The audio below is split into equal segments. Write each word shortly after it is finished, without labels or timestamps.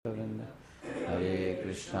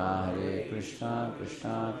Krishna Krishna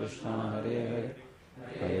Krishna Hare Hare,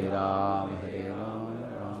 Hare Ram,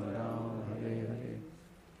 Ram Ram, Hare Hare.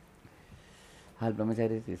 All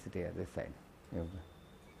brahmacharis is sit here, this side.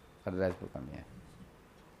 Otherwise, will come here.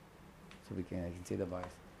 So I can see the boys.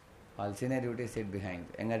 All senior devotees sit behind.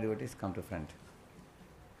 Younger devotees come to front.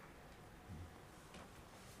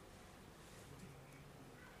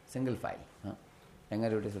 Single file. Younger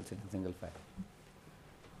devotees will sit in single file.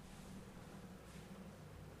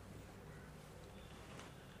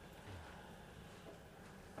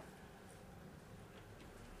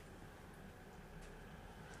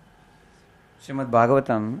 Srimad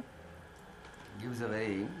Bhagavatam gives a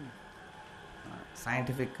very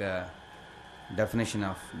scientific definition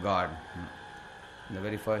of God. The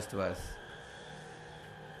very first verse.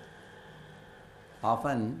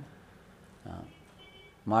 Often,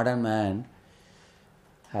 modern man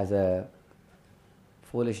has a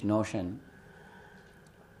foolish notion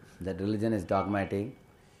that religion is dogmatic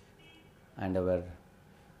and our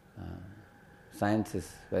science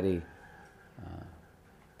is very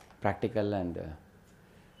practical and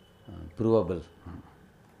provable.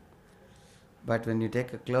 But when you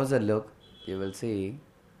take a closer look, you will see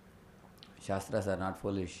Shastras are not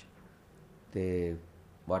foolish.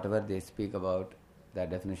 Whatever they speak about, their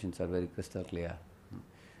definitions are very crystal clear.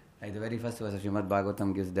 Like the very first verse of Srimad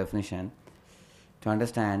Bhagavatam gives definition to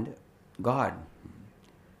understand God.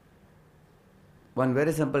 One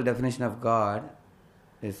very simple definition of God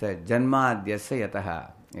is said, Janma Adyasya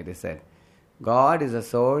Yataha. It is said, God is the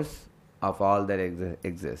source of all that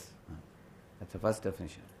exists. That's the first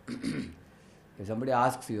definition. If somebody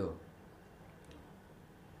asks you,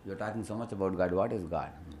 you're talking so much about God, what is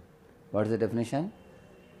God? What is the definition?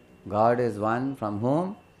 God is one from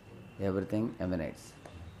whom everything emanates.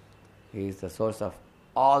 He is the source of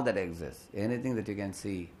all that exists. Anything that you can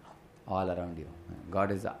see all around you.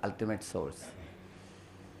 God is the ultimate source.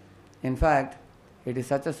 In fact, it is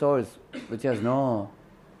such a source which has no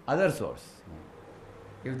other source.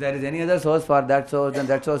 If there is any other source for that source, then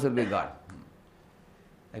that source will be God.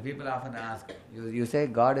 Like people often ask, you say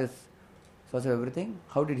God is source of everything?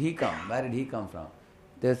 How did He come? Where did He come from?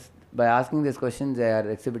 By asking these questions, they are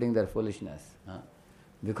exhibiting their foolishness.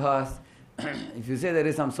 Because if you say there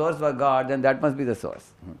is some source for God, then that must be the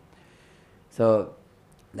source. So,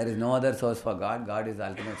 there is no other source for God. God is the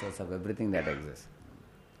ultimate source of everything that exists.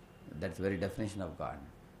 That's the very definition of God.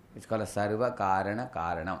 It's called a sarva karana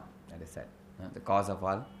karanam, that is said. The cause of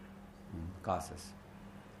all causes.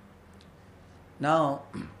 Now,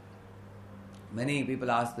 many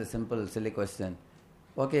people ask the simple, silly question,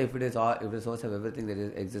 okay, if it is the source of everything that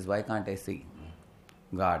exists, why can't I see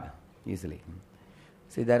God easily?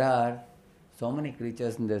 See, there are so many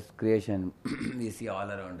creatures in this creation we see all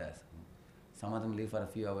around us. Some of them live for a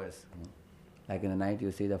few hours. Like in the night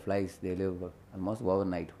you see the flies, they live almost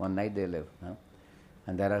overnight. One night they live.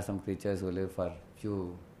 And there are some creatures who live for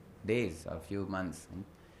few days or few months.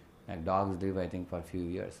 Like dogs live, I think, for a few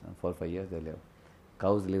years. 4 or 5 years they live.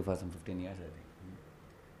 Cows live for some 15 years, I think.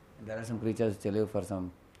 And there are some creatures which live for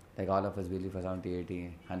some, like all of us, we live for 70, 80,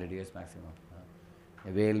 100 years maximum.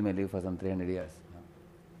 A whale may live for some 300 years.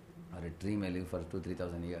 Or a tree may live for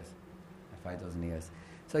 2,000-3,000 years. Or 5,000 years.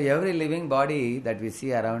 So every living body that we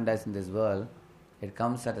see around us in this world, it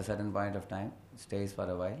comes at a certain point of time, stays for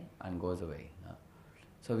a while and goes away.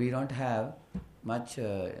 So we don't have much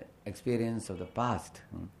experience of the past.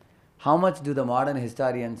 How much do the modern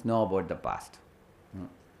historians know about the past?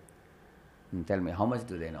 Tell me, how much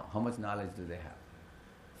do they know? How much knowledge do they have?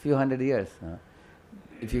 Few hundred years.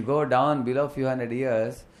 If you go down below few hundred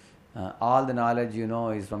years, all the knowledge you know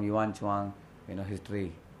is from Yuan Chuang,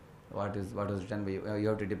 history. What was written by you. You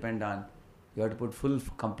have to depend on, you have to put full,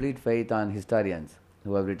 complete faith on historians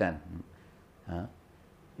who have written.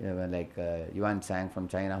 Like Yuan Tsang from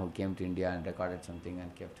China who came to India and recorded something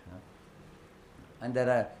and kept.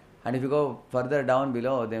 And if you go further down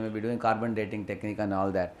below, they may be doing carbon dating technique and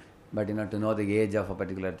all that. But to know the age of a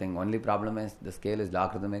particular thing, only problem is the scale is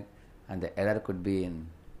logarithmic and the error could be in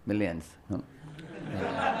millions.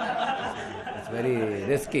 It's very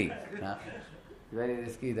risky. Very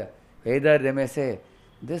risky. Either they may say,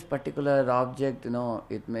 this particular object,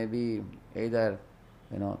 it may be either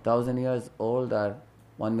 1,000 years old or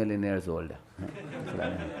 1 million years old.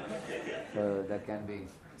 So that can be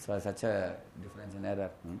such a difference in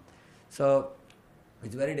error. So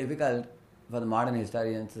it's very difficult for the modern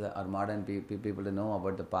historians or modern people to know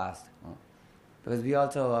about the past. Because we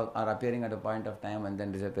also are appearing at a point of time and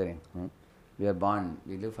then disappearing. We are born,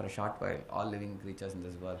 we live for a short while. All living creatures in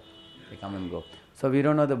this world, they come and go. So we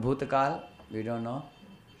don't know the Bhutakal, we don't know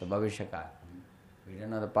the Bhavishakal. We don't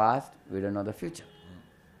know the past, we don't know the future.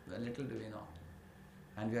 little do we know.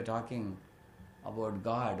 And we are talking about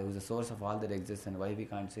God, who is the source of all that exists, and why we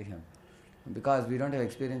can't see Him. Because we don't have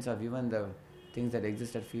experience of even the things that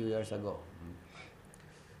existed few years ago.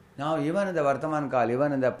 Now, even in the Vartaman Kal,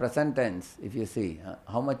 even in the present tense, if you see,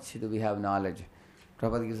 how much do we have knowledge?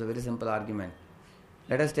 Prabhupada gives a very simple argument.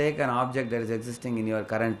 Let us take an object that is existing in your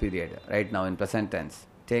current period, right now in present tense.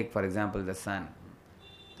 Take, for example, the sun.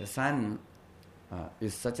 The sun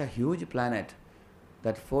is such a huge planet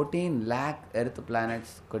that 14 lakh Earth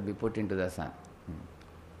planets could be put into the sun.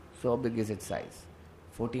 So big is its size.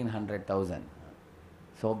 1400,000.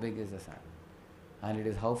 So big is the sun. And it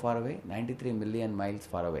is how far away? 93 million miles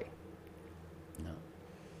far away. No.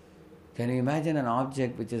 Can you imagine an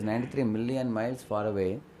object which is 93 million miles far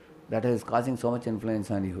away that is causing so much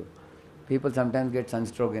influence on you? People sometimes get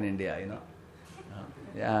sunstroke in India,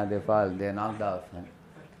 Yeah, they fall, they are knocked off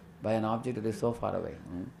by an object that is so far away.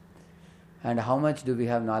 And how much do we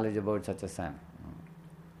have knowledge about such a sun?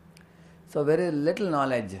 So very little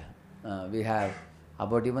knowledge we have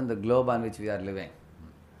about even the globe on which we are living.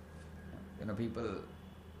 People,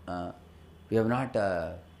 we have not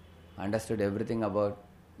understood everything about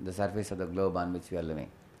the surface of the globe on which we are living.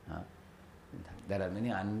 There are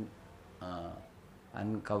many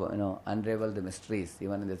unraveled mysteries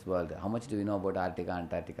even in this world. How much do we know about Arctica,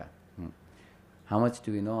 Antarctica? How much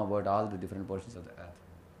do we know about all the different portions of the earth?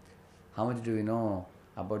 How much do we know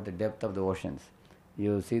about the depth of the oceans?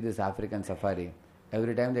 You see this African safari.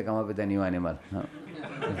 Every time they come up with a new animal.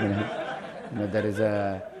 There's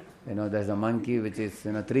a monkey which is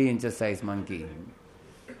 3 inches size monkey.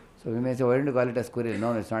 So we may say, why don't you call it a squirrel?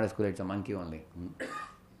 No, it's not a squirrel, it's a monkey only.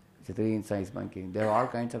 It's a 3 inch size monkey. There are all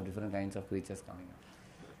kinds of different kinds of creatures coming up.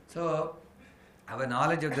 So our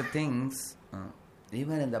knowledge of the things,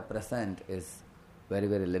 even in the present, is very,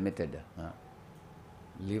 very limited.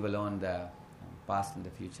 Leave alone the past and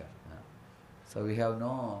the future. So we have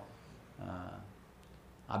no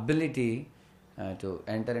ability to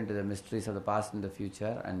enter into the mysteries of the past and the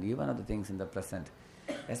future, and even of the things in the present,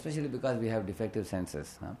 especially because we have defective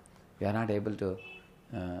senses. We are not able to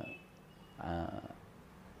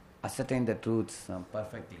ascertain the truths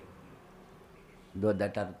perfectly, though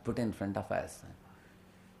that are put in front of us.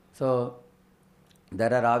 So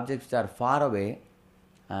there are objects which are far away,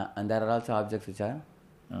 and there are also objects which are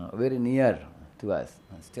very near to us.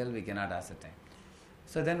 Still we cannot ascertain.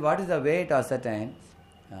 So then what is the way to ascertain?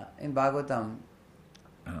 In Bhagavatam,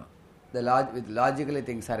 logically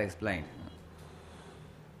things are explained.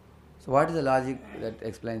 So what is the logic that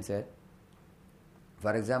explains it?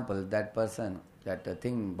 For example, that person, that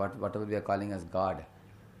thing, whatever we are calling as God,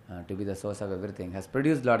 to be the source of everything, has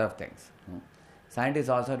produced a lot of things. Scientists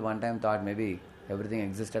also at one time thought maybe everything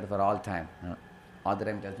existed for all time. All the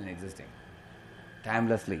time it has been existing,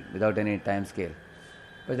 timelessly, without any time scale.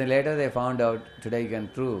 But then later they found out, today you can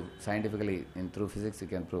prove, scientifically, through physics you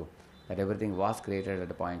can prove, that everything was created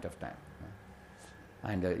at a point of time.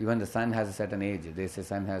 And even the sun has a certain age. They say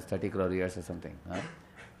sun has 30 crore years or something.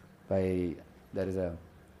 There is a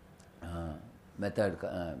method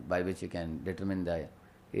by which you can determine the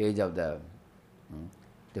age of the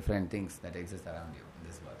different things that exist around you in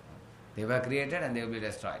this world. They were created and they will be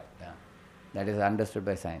destroyed. That is understood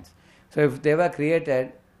by science. So if they were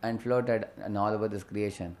created and floated and all over this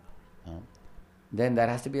creation, then there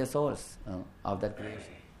has to be a source of that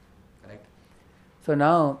creation. Correct? So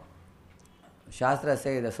now, Shastra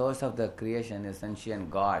says the source of the creation is sentient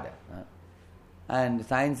God. And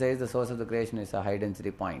science says the source of the creation is a high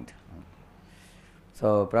density point.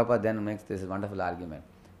 So Prabhupada then makes this wonderful argument.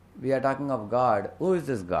 We are talking of God. Who is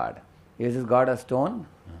this God? Is this God a stone?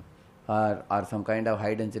 Or some kind of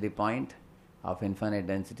high density point of infinite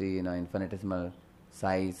density, infinitesimal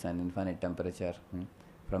size and infinite temperature,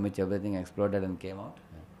 from which everything exploded and came out?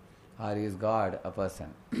 Or is God a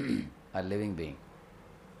person, a living being?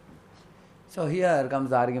 So here comes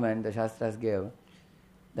the argument the Shastras gave,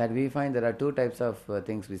 that we find there are two types of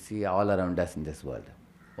things we see all around us in this world.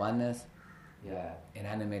 One is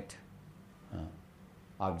inanimate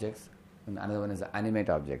objects, and another one is animate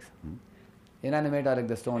objects. Inanimate are like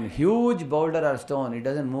the stone, huge boulder or stone, it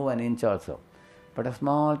doesn't move an inch also. But a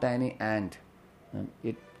small tiny ant,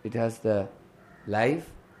 it has the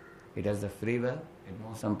life, it has the free will, it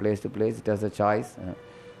moves from place to place, it has a choice.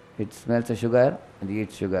 It smells a sugar and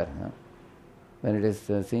eats sugar. When it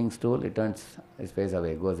is seeing stool, it turns its face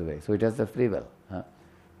away, goes away. So it has the free will.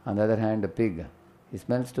 On the other hand, the pig, he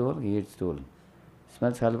smells stool, he eats stool.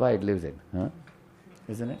 Smells halwa, it leaves it.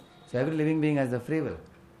 Isn't it? So every living being has the free will.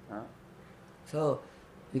 So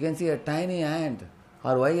you can see a tiny ant,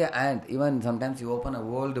 or why an ant? Even sometimes you open a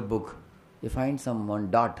old book, you find some one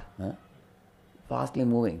dot fastly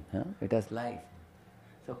moving. It has life.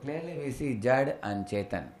 So clearly we see Jad and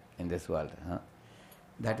Chetan in this world.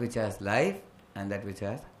 That which has life and that which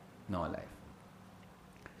has no life.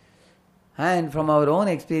 And from our own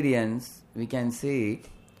experience, we can see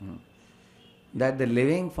that the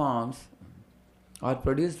living forms are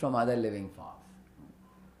produced from other living forms.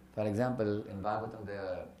 For example, in Bhagavatam, the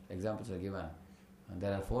examples are given.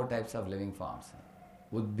 There are 4 types of living forms.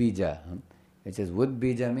 Udbija, which is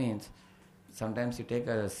Udbija means sometimes you take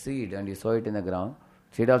a seed and you sow it in the ground.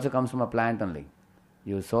 Seed also comes from a plant only.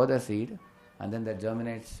 You sow the seed and then that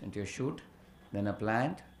germinates into a shoot, then a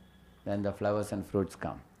plant, then the flowers and fruits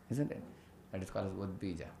come. Isn't it? That is called as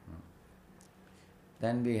Udbija.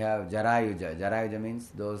 Then we have Jarayuja. Jarayuja means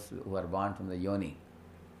those who are born from the yoni.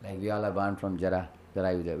 Like we all are born from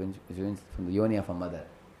Jarayuja, which means from the yoni of a mother,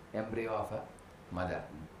 embryo of a mother.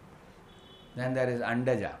 Then there is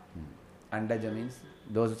Andaja. Andaja means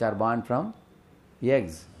those which are born from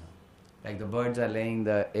eggs. Like the birds are laying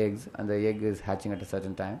the eggs and the egg is hatching at a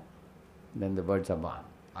certain time, then the birds are born.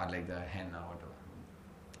 Or like the hen or whatever.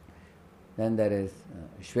 Then there is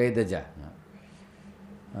Shvedaja.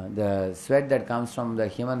 The sweat that comes from the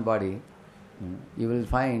human body, you will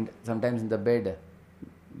find sometimes in the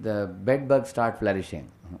bed bugs start flourishing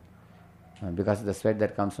because of the sweat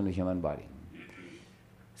that comes from the human body.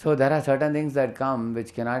 So there are certain things that come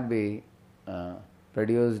which cannot be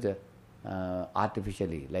produced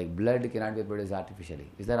artificially. Like blood cannot be produced artificially.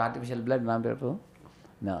 Is there artificial blood, Ramprabhu?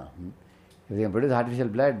 No. If they can produce artificial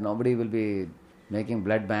blood, nobody will be making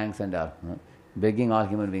blood banks and begging all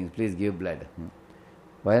human beings, please give blood.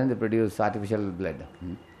 Why don't they produce artificial blood?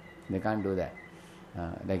 They can't do that.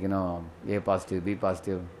 Like, A positive, B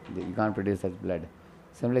positive, you can't produce such blood.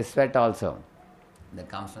 Similarly, sweat also, that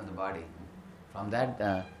comes from the body. From that,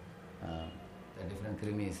 the different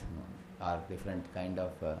krimis or different kind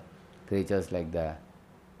of creatures like the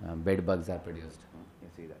bed bugs are produced. You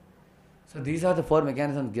see that. So these are the 4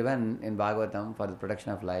 mechanisms given in Bhagavatam for the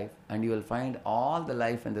production of life, and you will find all the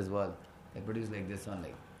life in this world. They produce like this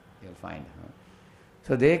only. You will find.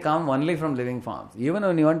 So they come only from living forms. Even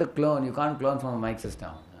when you want to clone, you can't clone from a mic system.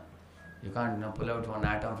 You can't pull out one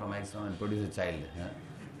atom from a mic system and produce a child.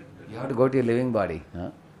 You have to go to your living body.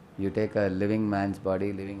 You take a living man's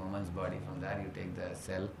body, living woman's body. From there you take the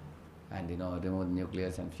cell and remove the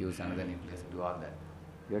nucleus and fuse another nucleus and do all that.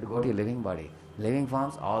 You have to go to your living body. Living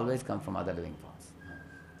forms always come from other living forms.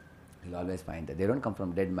 You'll always find that. They don't come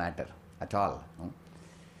from dead matter at all.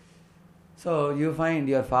 So you find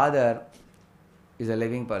your father is a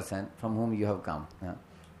living person from whom you have come.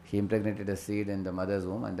 He impregnated a seed in the mother's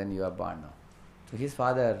womb and then you are born now. So his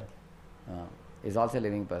father is also a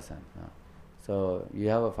living person. So you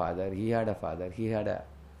have a father, he had a father, he had a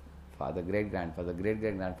father, great-grandfather,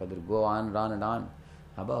 great-great-grandfather, go on and on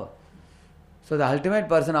above. So the ultimate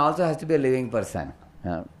person also has to be a living person,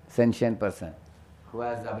 sentient person, who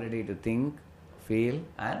has the ability to think, feel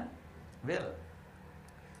and will.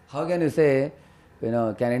 How can you say,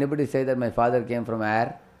 can anybody say that my father came from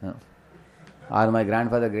air? Or my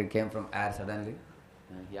grandfather came from air suddenly?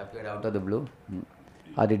 He appeared out of the blue?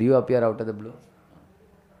 Or did you appear out of the blue?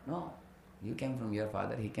 No. You came from your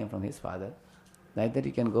father, he came from his father. Like that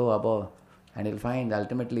you can go above and you'll find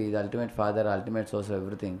ultimately the ultimate father, ultimate source of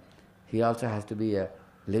everything. He also has to be a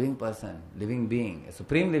living person, living being, a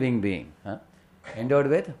supreme living being, endowed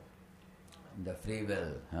with the free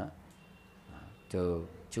will to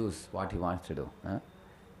choose what he wants to do.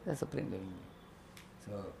 The supreme living being.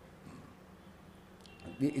 So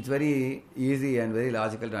it's very easy and very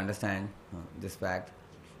logical to understand this fact.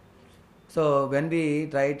 So when we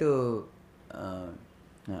try to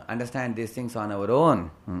understand these things on our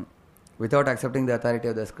own, without accepting the authority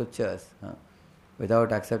of the scriptures,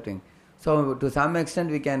 without accepting, so to some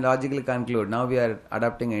extent we can logically conclude. Now we are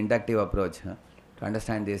adopting an inductive approach to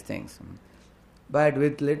understand these things. But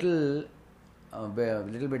with little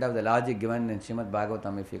bit of the logic given in Srimad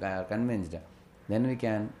Bhagavatam, if you are convinced, then we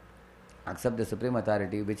can accept the supreme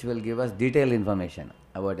authority which will give us detailed information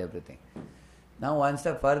about everything. Now one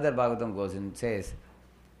step further Bhagavatam goes and says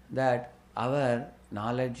that our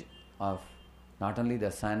knowledge of not only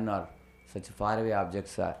the sun or such faraway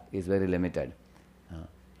objects is very limited.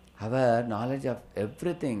 Our knowledge of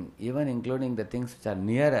everything, even including the things which are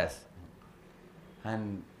near us,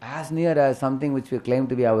 and as near as something which we claim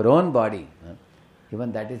to be our own body,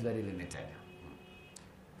 even that is very limited.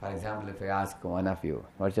 For example, if I ask one of you,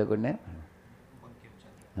 what's your good name?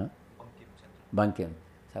 Bankim.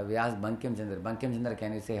 So we ask Bankim Chandra. Bankim Chandra,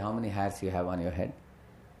 can you say how many hairs you have on your head?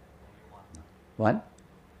 One?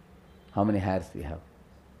 How many hairs do you have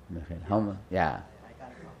on your head?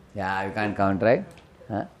 Yeah, you can't count, right?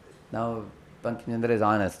 Now, Bankim Chandra is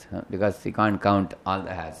honest because he can't count all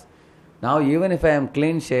the hairs. Now even if I am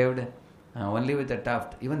clean shaved, only with a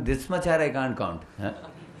tuft, even this much hair I can't count.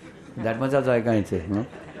 That much also I can't say.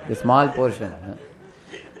 A small portion.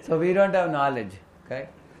 So we don't have knowledge.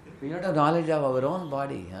 Correct? We don't have knowledge of our own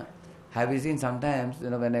body. Have you seen sometimes,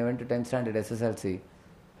 when I went to 10th standard SSLC,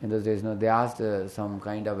 in those days, they asked some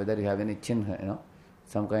kind of whether you have any chin,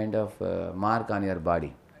 some kind of mark on your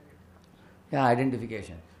body. Yeah,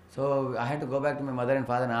 identification. So I had to go back to my mother and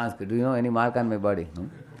father and ask, do you know any mark on my body?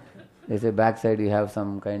 They say backside you have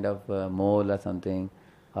some kind of mole or something,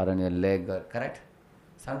 or on your leg, correct?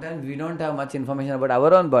 Sometimes we don't have much information about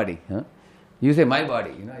our own body. You say my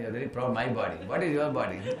body, you're very proud, my body. What is your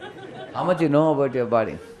body? How much you know about your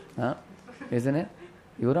body? Isn't it?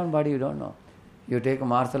 Your own body you don't know. You take a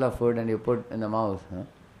morsel of food and you put in the mouth,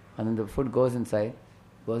 and then the food goes inside,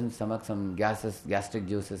 goes in the stomach, some gases, gastric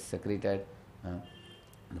juices secreted,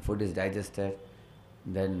 the food is digested,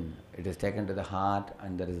 then it is taken to the heart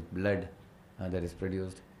and there is blood that is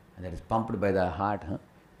produced and that is pumped by the heart.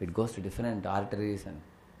 It goes to different arteries and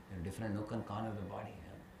different nook and corner of the body.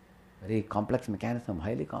 Very complex mechanism,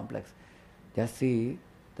 highly complex. Just see,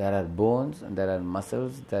 there are bones and there are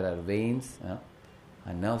muscles, there are veins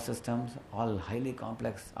and nerve systems, all highly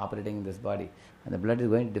complex operating in this body. And the blood is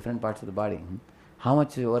going to different parts of the body. How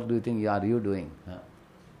much work do you think are you doing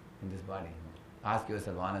in this body? Ask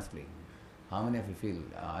yourself honestly. How many of you feel,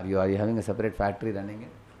 are you having a separate factory running it?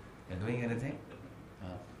 You're doing anything?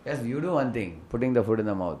 Yes, you do one thing, putting the food in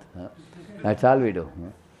the mouth. That's all we do.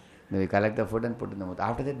 We collect the food and put it in the mouth.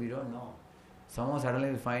 After that, we don't know. Somehow suddenly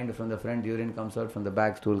we find from the front urine comes out, from the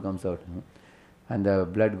back stool comes out. And the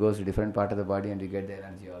blood goes to different part of the body and you get the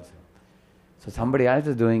energy also. So somebody else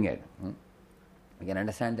is doing it. We can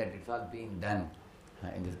understand that it's all being done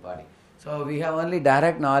in this body. So we have only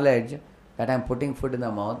direct knowledge that I'm putting food in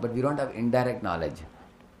the mouth, but we don't have indirect knowledge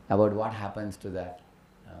about what happens to the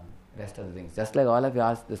rest of the things. Just like all of you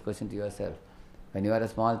asked this question to yourself. When you are a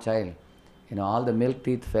small child, all the milk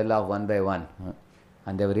teeth fell off one by one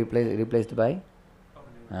and they were replaced by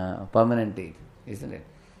permanent teeth, isn't it?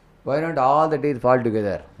 Why don't all the teeth fall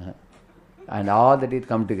together and all the teeth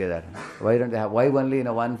come together? Why don't they have? Why only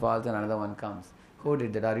one falls and another one comes? Who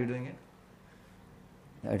did that? Are you doing it?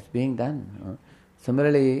 It's being done.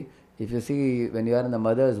 Similarly, if you see when you are in the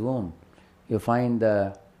mother's womb, you find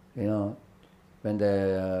when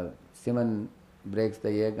the semen breaks the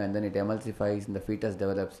egg and then it emulsifies and the fetus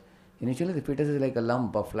develops. Initially the fetus is like a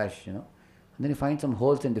lump of flesh, and then you find some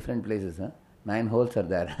holes in different places. 9 holes are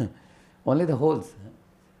there. Only the holes.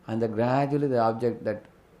 And then gradually the object, that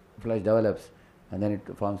flesh develops and then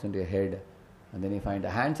it forms into a head, and then you find the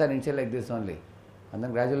hands are initially like this only, and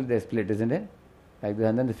then gradually they split, isn't it? Like this,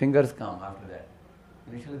 and then the fingers come after that.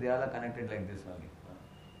 Initially they all are connected like this only.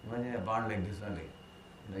 Imagine a bond like this only.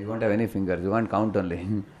 You won't have any fingers, you can't count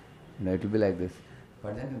only. It will be like this.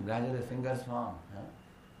 But then gradually the fingers form.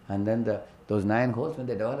 And then those 9 holes, when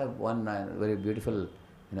they develop, very beautiful,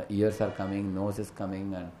 ears are coming, nose is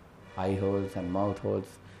coming, and eye holes and mouth holes,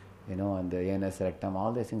 and the anus, rectum,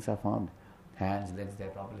 all these things are formed. Hands, legs, they are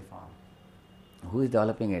properly formed. Who is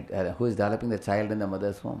developing it? Who is developing the child in the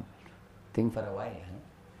mother's womb? Think for a while.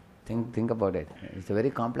 Think about it. It's a very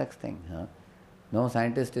complex thing. No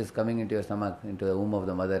scientist is coming into your stomach, into the womb of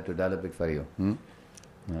the mother to develop it for you.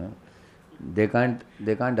 They can't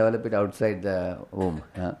develop it outside the womb.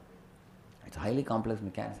 It's a highly complex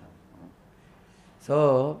mechanism.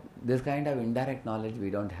 So this kind of indirect knowledge we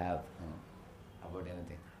don't have about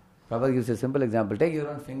anything. Prabhupada gives a simple example. Take your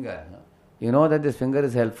own finger. You know that this finger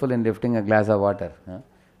is helpful in lifting a glass of water.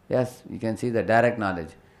 Yes, you can see the direct knowledge.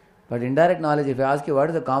 But indirect knowledge, if I ask you what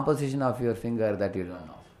is the composition of your finger, that you don't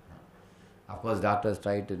know. Of course, doctors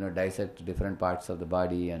try to dissect different parts of the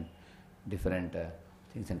body and different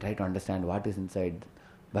things and try to understand what is inside.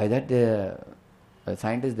 By that,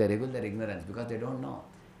 scientists, they reveal their ignorance because they don't know.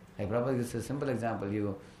 Like Prabhupada gives a simple example.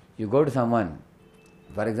 You go to someone,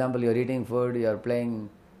 for example, you are eating food, you are playing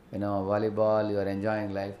volleyball, you are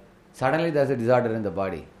enjoying life. Suddenly there is a disorder in the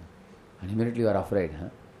body. And immediately you are afraid.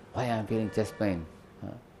 Why I am feeling chest pain?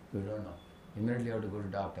 You don't know. Immediately you have to go to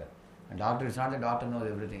doctor. And doctor, it's not the doctor knows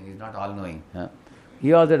everything. He's not all-knowing.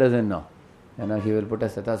 He also doesn't know. He will put a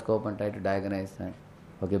stethoscope and try to diagnose.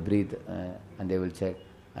 Breathe. And they will check.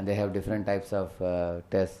 And they have different types of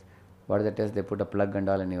tests. What are the tests? They put a plug and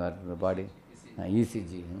all in your body.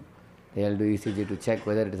 ECG. They will do ECG to check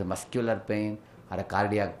whether it is a muscular pain or a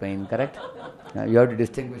cardiac pain, correct? You have to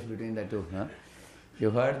distinguish between the two. You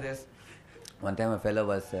heard this? One time a fellow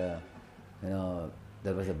was,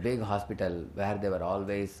 there was a big hospital where they were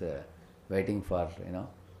always waiting for,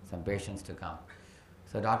 some patients to come.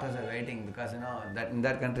 So doctors are waiting because that in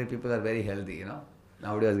that country people are very healthy.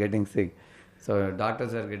 Nobody was getting sick. So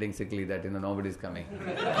doctors are getting sickly that nobody is coming.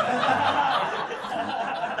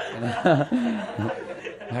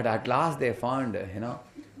 But at last they found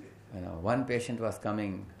one patient was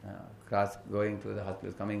coming, going through the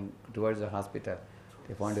hospital, coming towards the hospital.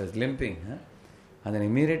 They found he was limping, and then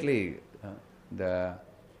immediately the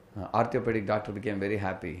orthopedic doctor became very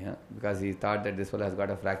happy because he thought that this fellow has got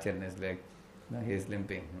a fracture in his leg. He is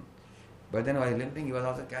limping. But then while limping, he was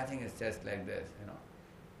also catching his chest like this.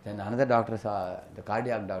 Then another doctor saw, the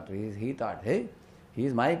cardiac doctor. He thought, hey, he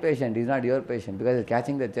is my patient. He is not your patient because he is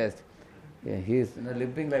catching the chest. Yeah, he is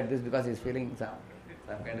limping like this because he is feeling some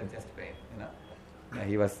kind of chest pain. Yeah,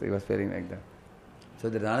 he was feeling like that. So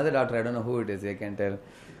there is another doctor. I don't know who it is. I can tell.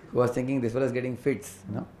 Who was thinking this fellow is getting fits.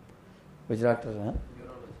 Which doctor?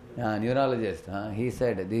 Neurologist. He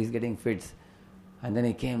said he is getting fits. And then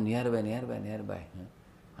he came nearby.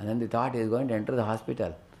 And then they thought he is going to enter the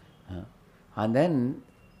hospital. And then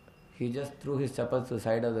he just threw his chappals to the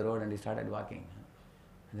side of the road and he started walking.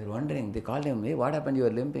 And they were wondering. They called him, hey, what happened? You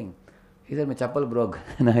were limping. He said, my chappal broke.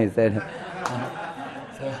 He said.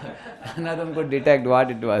 So none of them could detect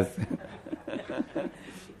what it was.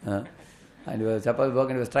 And his chappal broke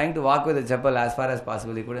and he was trying to walk with the chappal as far as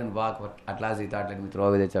possible. He couldn't walk. But at last he thought, let me throw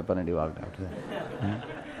away the chappal, and he walked after that.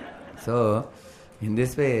 So, in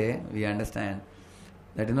this way, we understand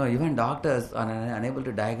that even doctors are unable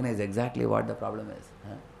to diagnose exactly what the problem is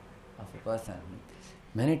of a person.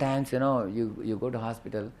 Many times, you go to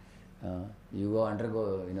hospital, you go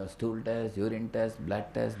undergo stool test, urine test, blood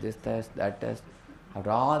test, this test, that test.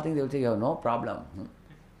 After all things, they will say you have no problem.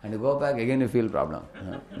 And you go back, again you feel problem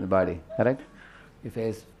in the body. Correct? You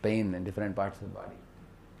face pain in different parts of the body.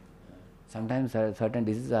 Sometimes certain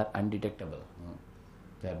diseases are undetectable.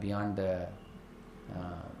 They are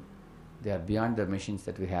beyond the machines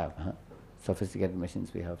that we have. Sophisticated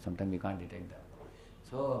machines we have. Sometimes we can't detect them.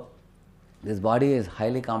 So this body is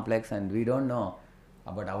highly complex and we don't know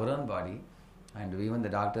about our own body, and even the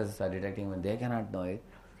doctors are detecting when they cannot know it.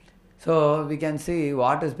 So we can see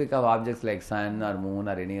what to speak of objects like sun or moon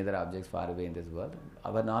or any other objects far away in this world.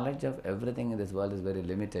 Our knowledge of everything in this world is very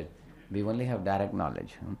limited. We only have direct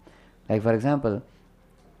knowledge. Like for example,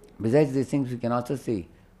 besides these things we can also see,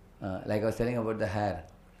 like I was telling about the hair.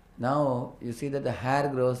 Now you see that the hair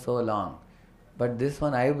grows so long, but this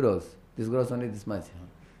one eyebrows, this grows only this much.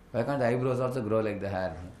 Why can't the eyebrows also grow like the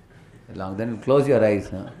hair? Long. Then you close your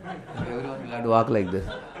eyes. Everyone will have to walk like this.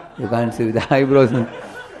 You can't see with the eyebrows. Then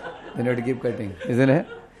you have to keep cutting, isn't it?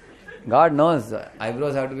 God knows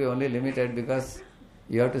eyebrows have to be only limited because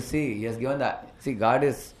you have to see. He has given God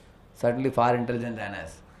is certainly far intelligent than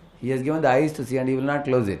us. He has given the eyes to see and He will not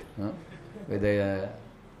close it with the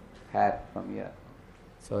hair from here.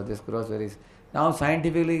 So this grows very... Now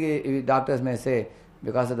scientifically doctors may say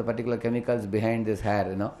because of the particular chemicals behind this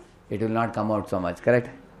hair, it will not come out so much, correct?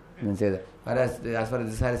 You can say that. Whereas as far as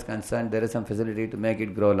this hair is concerned, there is some facility to make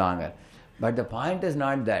it grow longer. But the point is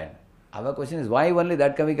not that. Our question is why only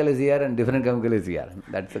that chemical is here and different chemical is here?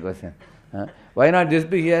 That's the question. Why not this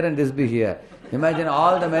be here and this be here? Imagine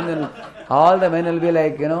all the men will be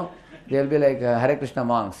like, they'll be like Hare Krishna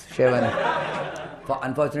monks, shaven.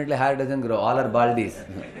 Unfortunately, hair doesn't grow. All are baldies.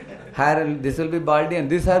 This will be baldy and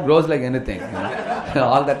this hair grows like anything.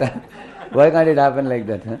 All the time. Why can't it happen like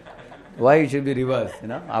that? Why it should be reversed,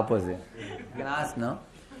 opposite? You can ask, no?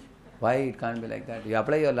 Why it can't be like that? You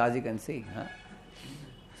apply your logic and see.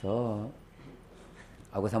 So,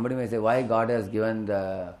 somebody may say, why God has given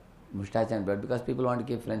the moustache and beard? Because people want to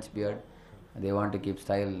keep French beard. They want to keep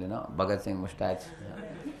style, Bhagat Singh moustache.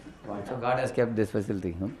 So God has kept this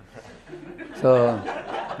facility. So,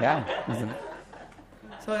 yeah.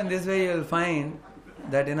 So in this way you will find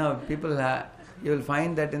that, you will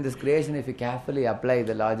find that in this creation, if you carefully apply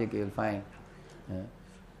the logic, you will find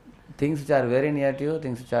things which are very near to you,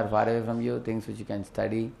 things which are far away from you, things which you can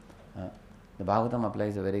study. The Bhagavatam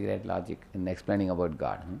applies a very great logic in explaining about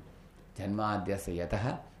God. Janmadhyasya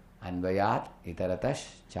yataha anvayat itaratash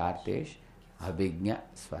chartesh abhignya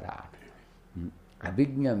swarat.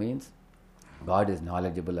 Abhignya means God is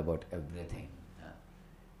knowledgeable about everything.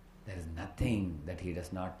 There is nothing that He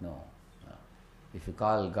does not know. If you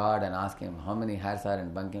call God and ask Him how many hairs are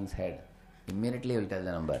in Bankim's head, immediately He will tell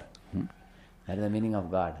the number. That is the meaning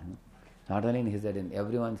of God. Not only in his head, in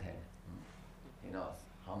everyone's head. He knows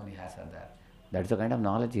how many hairs are there. That's the kind of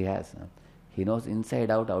knowledge He has. He knows inside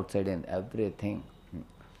out, outside in, everything.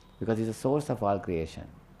 Because He is the source of all creation.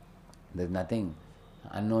 There is nothing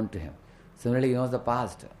unknown to Him. Similarly, He knows the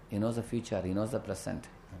past, He knows the future, He knows the present.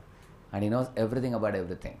 And He knows everything about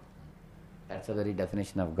everything. That's the very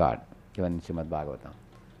definition of God. given in Srimad Bhagavatam.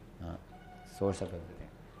 Source of everything.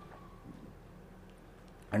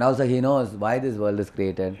 And also he knows why this world is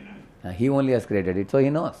created. He only has created it, so he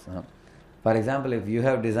knows. For example, if you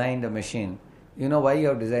have designed a machine, you know why you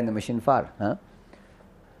have designed the machine for.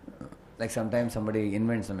 Like sometimes somebody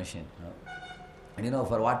invents a machine. And you know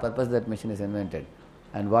for what purpose that machine is invented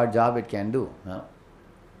and what job it can do. You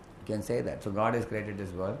can say that. So God has created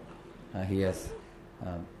this world. He has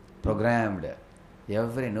programmed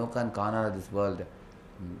every nook and corner of this world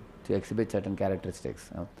to exhibit certain characteristics.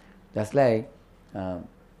 Just like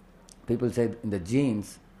people say in the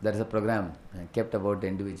genes, there is a program kept about the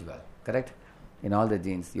individual, correct? In all the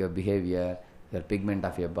genes, your behavior, your pigment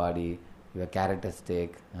of your body, your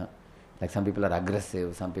characteristic. Like some people are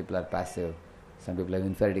aggressive, some people are passive, some people have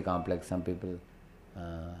inferiority complex, some people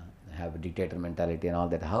have a dictator mentality and all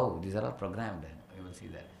that. How? These are all programmed. You will see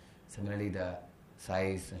that. Similarly, the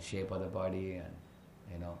size and shape of the body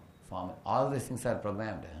and form, all these things are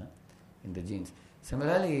programmed in the genes.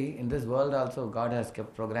 Similarly, in this world also, God has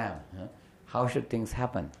kept program. How should things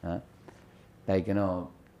happen? Like,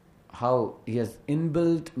 how He has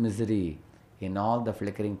inbuilt misery in all the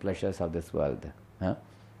flickering pleasures of this world.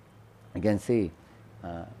 You can see,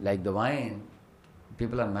 like the wine,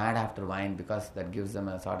 people are mad after wine because that gives them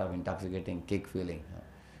a sort of intoxicating kick feeling.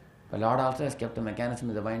 But Lord also has kept a mechanism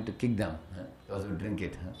in the wine to kick them, those who drink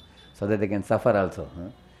it, so that they can suffer also.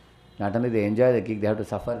 Not only they enjoy the kick, they have to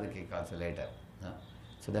suffer the kick also later.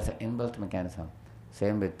 So that's an inbuilt mechanism.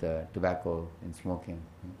 Same with tobacco in smoking.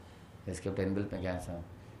 He has kept an inbuilt mechanism.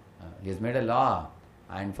 He has made a law,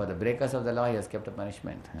 and for the breakers of the law, He has kept a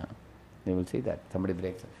punishment. You will see that somebody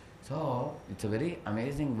breaks it. So it's a very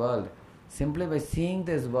amazing world. Simply by seeing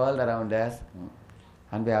this world around us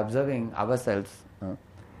and by observing ourselves,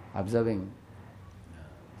 observing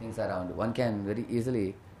things around, one can very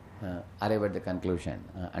easily arrive at the conclusion,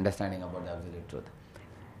 understanding about the absolute truth.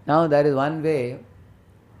 Now there is one way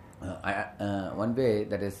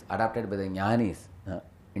that is adopted by the jnanis,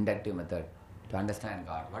 inductive method, to understand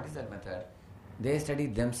God. What is that method? They study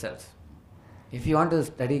themselves. If you want to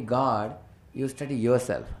study God, you study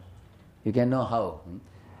yourself. You can know how.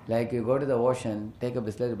 Like you go to the ocean, take a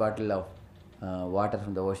Bisleri bottle of water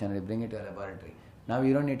from the ocean and you bring it to a laboratory. Now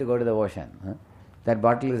you don't need to go to the ocean. That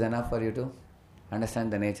bottle is enough for you to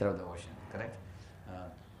understand the nature of the ocean, correct?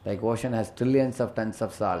 Like ocean has trillions of tons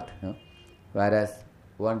of salt, whereas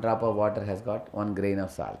one drop of water has got 1 grain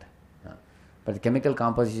of salt. But the chemical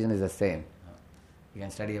composition is the same. You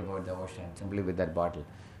can study about the ocean simply with that bottle.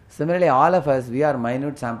 Similarly, all of us, we are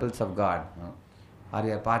minute samples of God, or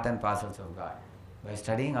we are part and parcels of God. By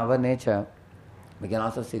studying our nature, we can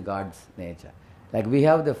also see God's nature. Like we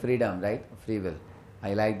have the freedom, right? Free will.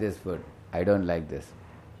 I like this food. I don't like this.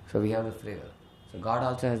 So we have the free will. So God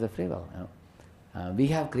also has the free will. We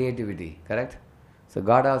have creativity, correct? So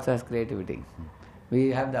God also has creativity. We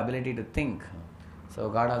have the ability to think. So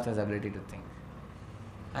God also has the ability to think.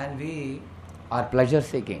 And we are pleasure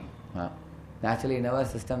seeking. Naturally in our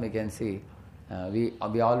system we can see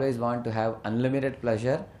we always want to have unlimited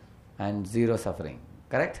pleasure and zero suffering.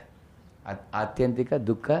 Correct? Atyantika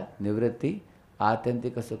dukkha nivritti,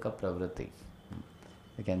 atyantika sukha pravritti.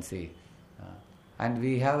 You can see. And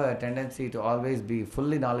we have a tendency to always be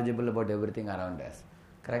fully knowledgeable about everything around us.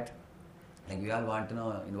 Correct? Like we all want to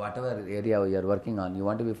know in whatever area you are working on, you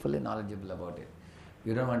want to be fully knowledgeable about it.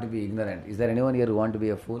 You don't want to be ignorant. Is there anyone here who want to be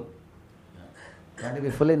a fool? You want to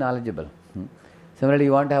be fully knowledgeable. Similarly,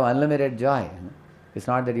 you want to have unlimited joy. It's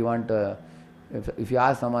not that you want to, if you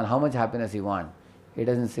ask someone how much happiness you want, he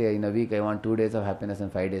doesn't say in a week I want 2 days of happiness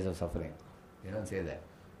and 5 days of suffering. You don't say that.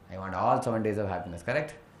 I want all 7 days of happiness,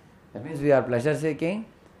 correct? That means we are pleasure seeking,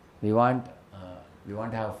 we want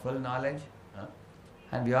to have full knowledge,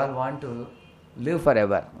 and we all want to live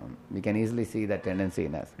forever. We can easily see that tendency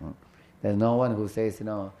in us. There's no one who says,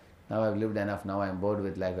 now I've lived enough, now I'm bored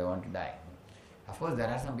with life, I want to die. Of course, there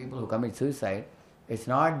are some people who commit suicide. It's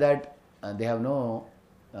not that they have no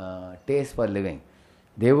taste for living.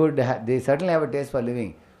 They certainly have a taste for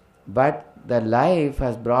living, but their life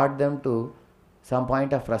has brought them to some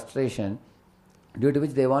point of frustration, due to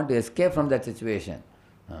which they want to escape from that situation.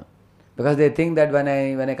 Because they think that when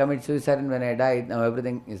I commit suicide and when I die, now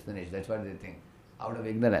everything is finished. That's what they think, out of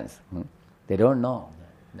ignorance. They don't know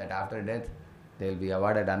that after death, they will be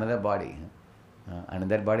awarded another body. And in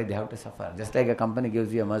that body they have to suffer. Just like a company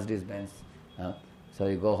gives you a Mercedes-Benz, so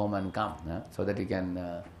you go home and come, so that you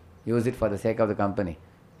can use it for the sake of the company.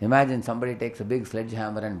 Imagine somebody takes a big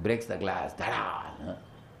sledgehammer and breaks the glass. Ta-da!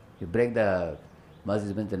 You break the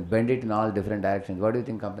Mercedes-Benz and bend it in all different directions. What do you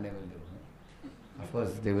think company will do? Of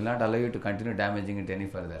course, they will not allow you to continue damaging it any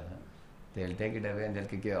further. They'll take it away and they'll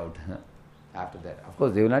kick you out after that. Of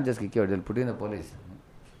course, they will not just kick you out, they'll put you in the police.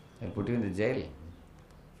 They'll put you in the jail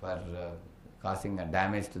for causing a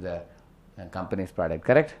damage to the company's product,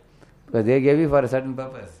 correct? Because they gave you for a certain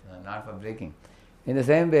purpose, not for breaking. In the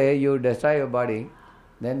same way, you destroy your body,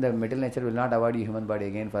 then the material nature will not award you human body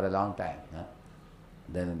again for a long time.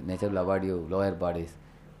 Then nature will award you lower bodies,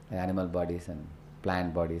 animal bodies and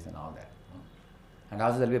plant bodies and all that. And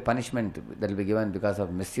also there will be punishment that will be given because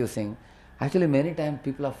of misusing. Actually, many times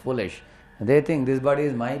people are foolish. They think this body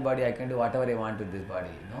is my body, I can do whatever I want with this body.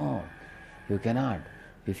 No, you cannot.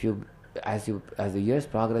 As the years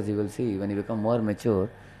progress, you will see when you become more mature,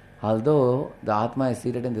 although the Atma is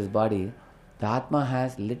seated in this body, the Atma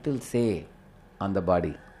has little say on the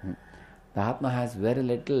body. The Atma has very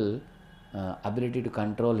little ability to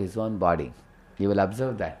control his own body. You will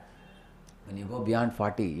observe that. When you go beyond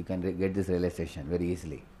 40, you can get this realization very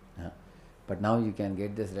easily. But now you can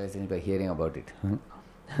get this realization by hearing about it.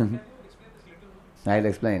 I'll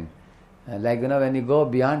explain. When you go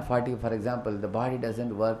beyond 40, for example, the body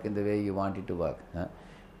doesn't work in the way you want it to work.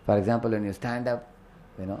 For example, when you stand up,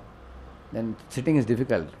 then sitting is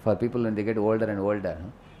difficult for people when they get older and older.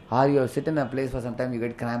 Or you sit in a place for some time, you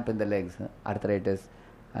get cramp in the legs, arthritis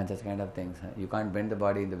and such kind of things. You can't bend the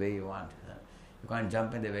body in the way you want. You can't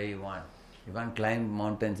jump in the way you want. You can't climb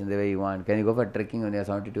mountains in the way you want. Can you go for trekking when you're a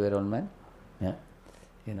 72-year-old man?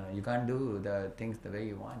 You can't do the things the way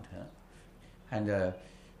you want. And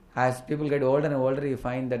as people get older and older, you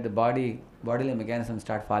find that the bodily mechanisms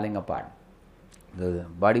start falling apart. The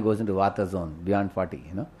body goes into Vata zone beyond 40.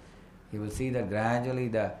 You will see that gradually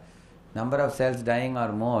the number of cells dying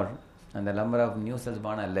are more and the number of new cells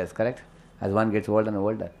born are less, correct? As one gets older and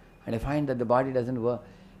older. And you find that the body doesn't work.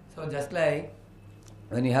 So just like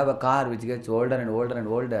when you have a car which gets older and older and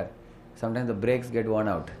older, sometimes the brakes get worn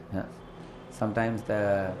out. Sometimes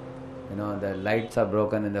the lights are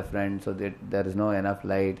broken in the front, so that there is no enough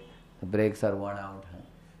light. The brakes are worn out.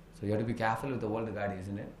 So you have to be careful with the old Gadi,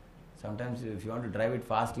 isn't it? Sometimes if you want to drive it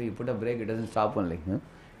fastly, you put a brake, it doesn't stop only.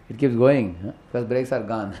 It keeps going because brakes are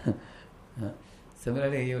gone.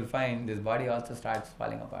 Similarly, you will find this body also starts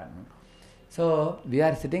falling apart. So we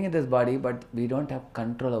are sitting in this body, but we don't have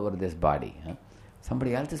control over this body.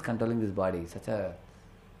 Somebody else is controlling this body. Such a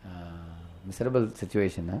miserable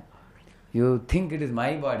situation. You think it is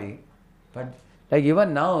my body, but like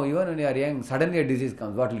even now, even when you are young, suddenly a disease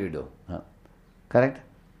comes, what will you do? Correct?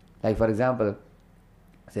 Like for example,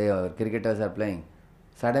 say our cricketers are playing.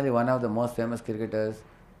 Suddenly one of the most famous cricketers,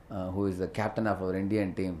 who is the captain of our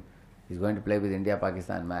Indian team, is going to play with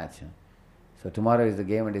India-Pakistan match. So tomorrow is the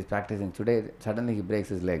game and he is practicing. Today, suddenly he breaks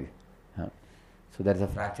his leg. So there is a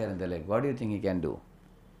fracture in the leg. What do you think he can do?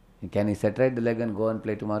 Can he set right the leg and go and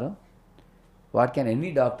play tomorrow? What can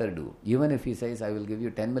any doctor do? Even if he says, I will give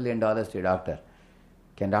you $10 million to a doctor,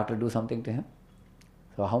 can doctor do something to him?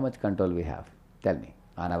 So how much control we have? Tell me,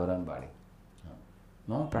 on our own body.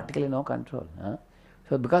 No, practically no control.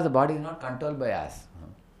 So because the body is not controlled by us,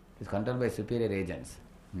 it is controlled by superior agents.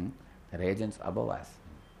 The agents above us.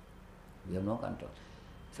 We have no control.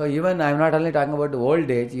 So even I am not only talking about the old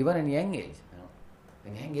age, even in young age.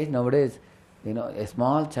 In young age nowadays, a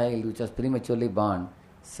small child which was prematurely born,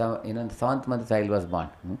 the 7th month child was born.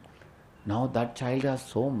 Now that child has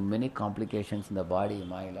so many complications in the body,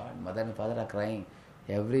 my Lord. Mother and father are crying.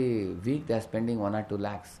 Every week they are spending 1 or 2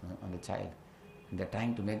 lakhs on the child. They are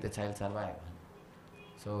trying to make the child survive.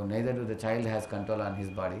 So neither do the child has control on his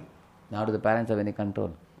body, nor do the parents have any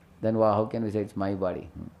control. Then how can we say it's my body?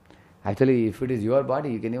 Actually, if it is your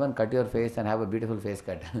body, you can even cut your face and have a beautiful face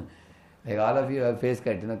cut. Like all of you have face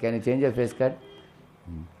cut. Can you change your face cut?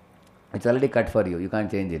 It's already cut for you. You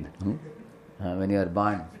can't change it. When you are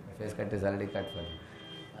born, face cut is already cut for you.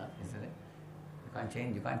 Isn't it?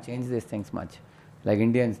 You can't change these things much. Like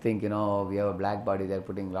Indians think, we have a black body. They are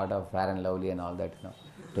putting a lot of Fair and Lovely and all that,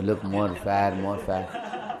 to look more fair.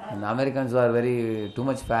 And Americans who are too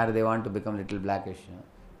much fair, they want to become little blackish.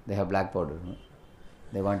 They have black powder.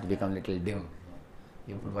 They want to become little dim.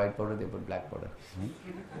 You put white powder, they put black powder.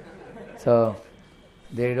 So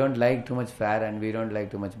they don't like too much fair and we don't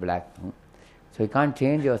like too much black. So you can't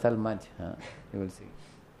change yourself much. You will see.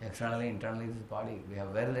 Externally, internally, this body, we have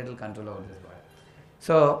very little control over this body.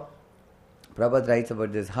 So Prabhupada writes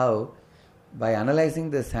about this, how by analyzing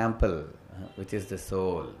the sample, which is the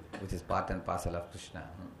soul, which is part and parcel of Krishna,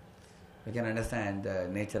 we can understand the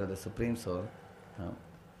nature of the Supreme Soul.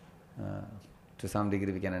 To some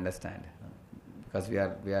degree we can understand, because we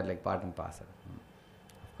are like part and parcel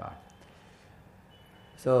of God.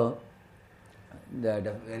 So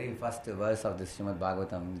the very first verse of this Srimad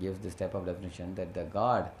Bhagavatam gives this type of definition, that the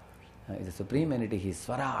God is a supreme entity. He is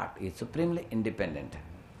Swarat. He is supremely independent.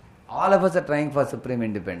 All of us are trying for supreme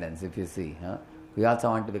independence, if you see. We also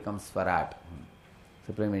want to become Swarat,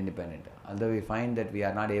 supreme independent. Although we find that we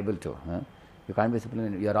are not able to. You can't be supreme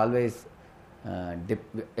independent. You are always,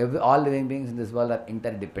 all living beings in this world are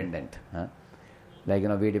interdependent. Like,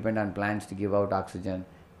 we depend on plants to give out oxygen,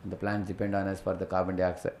 and the plants depend on us for the carbon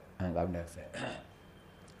dioxide.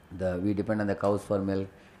 We depend on the cows for milk,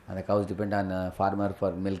 and the cows depend on a farmer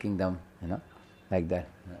for milking them, like that.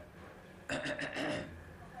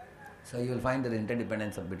 So you will find the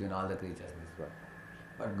interdependence between all the creatures in this world.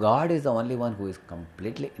 But God is the only one who is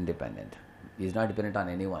completely independent. He is not dependent on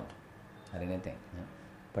anyone or anything.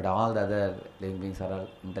 But all the other living beings are all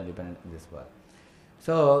interdependent in this world.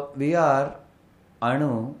 So we are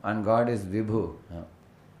Anu and God is Vibhu.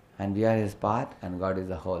 And we are his part and God is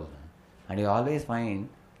the whole. And you always find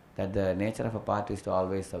that the nature of a part is to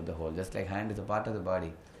always serve the whole. Just like hand is a part of the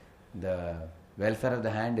body, the welfare of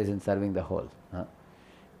the hand is in serving the whole.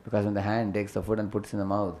 Because when the hand takes the food and puts in the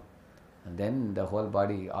mouth, and then the whole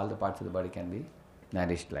body, all the parts of the body can be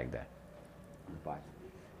nourished like that.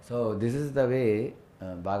 So this is the way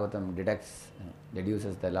Bhagavatam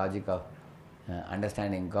deduces the logic of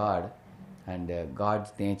understanding God and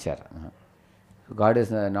God's nature. God is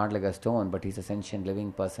not like a stone, but he's a sentient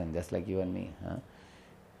living person, just like you and me.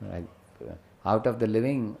 Out of the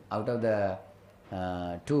living, out of the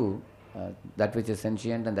two, that which is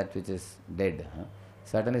sentient and that which is dead.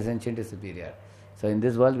 Certainly sentient is superior. So in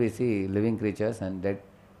this world we see living creatures and dead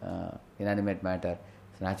inanimate matter.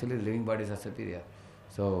 So naturally living bodies are superior.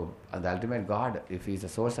 So the ultimate God, if he is the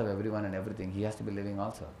source of everyone and everything, he has to be living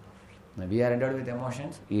also. We are endowed with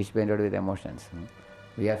emotions, he should be endowed with emotions.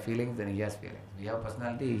 We have feelings, then he has feelings. We have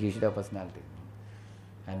personality, he should have personality.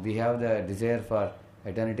 And we have the desire for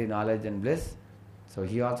eternity, knowledge and bliss, so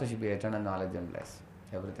he also should be eternal knowledge and bliss.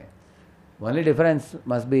 Everything. Only difference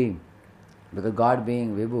must be, because God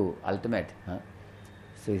being Vibhu, ultimate,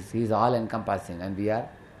 so he is all encompassing and we are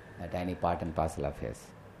a tiny part and parcel of his.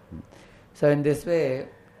 So in this way,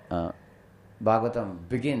 Bhagavatam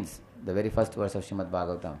begins, the very first verse of Srimad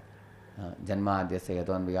Bhagavatam, Janma Adyasya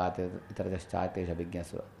Yaton Vyat Itaradaschate Shabhigya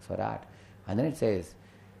Swarat. And then it says,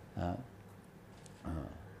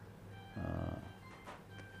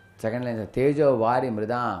 second line, Tejo Vari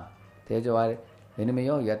Mridam, Tejo Vari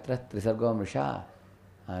Vinimayo Yatra Trisargo Mrisha,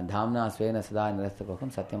 Dhamna Svena Sada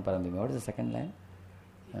Nirastakokum Satyam Paramdimi. What is the second line?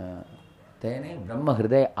 Tene Brahma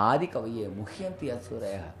Hridaya Adi Kaviye Muhyanti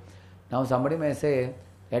Yatsuraya. Now somebody may say,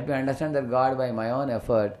 let me understand that God by my own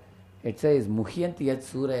effort. It says Muhyanti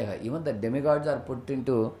Yatsuraya. Even the demigods are put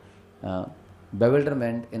into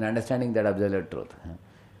bewilderment in understanding that absolute truth.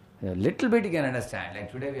 A little bit you can understand.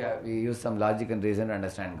 Like today we use some logic and reason to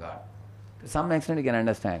understand God. To some extent you can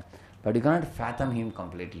understand. But you cannot fathom him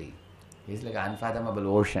completely. He is like an unfathomable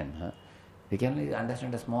ocean. You can only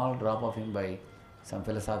understand a small drop of him by some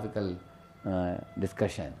philosophical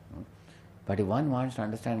discussion. But if one wants to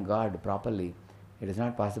understand God properly, it is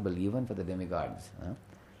not possible even for the demigods.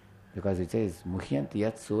 Because it says, Muhyanti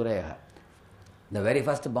Yat Suraya. The very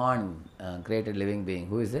first born created living being,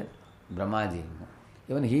 who is it? Brahmaji.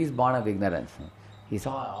 Even he is born of ignorance. He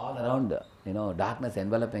saw all around, darkness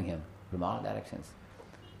enveloping him from all directions.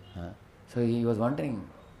 So he was wondering,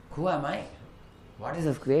 who am I? What is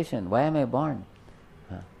this creation? Why am I born?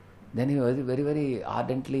 Then he was very, very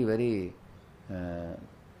ardently,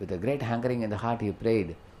 with a great hankering in the heart, he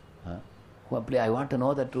prayed. I want to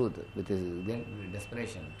know the truth with his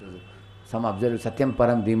desperation to some absolute Satyam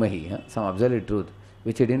Param Dhimahi, some absolute truth,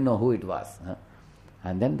 which he didn't know who it was.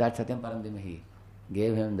 And then that Satyam Param Dhimahi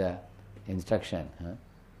gave him the instruction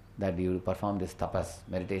that you perform this tapas,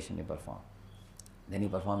 meditation you perform. Then he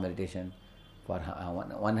performed meditation for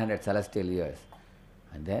 100 celestial years.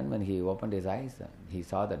 And then when he opened his eyes, he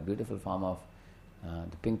saw that beautiful form of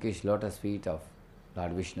the pinkish lotus feet of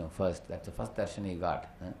Lord Vishnu first. That's the first darshan he got.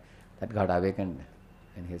 That got awakened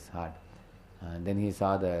in his heart. And then he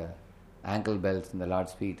saw the ankle belts in the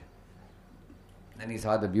Lord's feet. Then he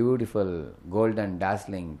saw the beautiful golden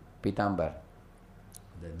dazzling pitambar,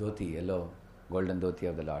 the dhoti, yellow golden dhoti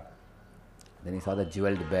of the Lord. Then he saw the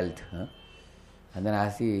jewelled belt. And then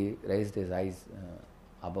as he raised his eyes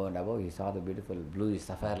above and above, he saw the beautiful bluish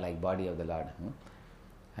sapphire-like body of the Lord.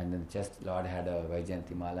 And in the chest, Lord had a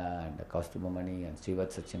Vaijayanti Mala and a Kaustubhamani and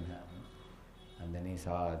Srivatsa Chinha. And then he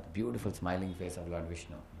saw the beautiful smiling face of Lord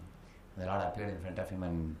Vishnu. The Lord appeared in front of him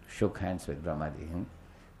and shook hands with Brahmaji.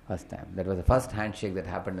 First time. That was the first handshake that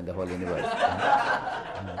happened in the whole universe.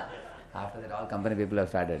 After that, all company people have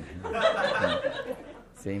started.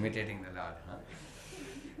 So imitating the Lord.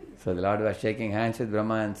 So the Lord was shaking hands with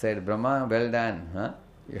Brahma and said, Brahma, well done.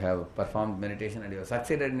 You have performed meditation and you have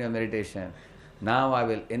succeeded in your meditation. Now I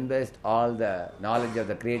will invest all the knowledge of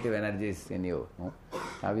the creative energies in you.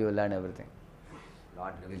 Now you will learn everything.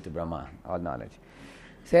 Lord revealed to Brahma all knowledge.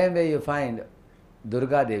 Same way you find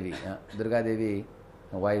Durga Devi. Durga Devi,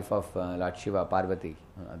 wife of Lord Shiva, Parvati,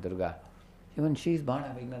 Durga. Even she is born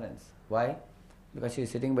of ignorance. Why? Because she is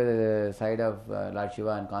sitting by the side of Lord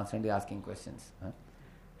Shiva and constantly asking questions.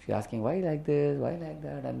 She is asking, why like this, why like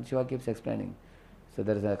that? And Shiva keeps explaining. So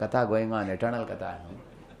there is a katha going on, eternal katha,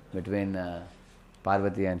 between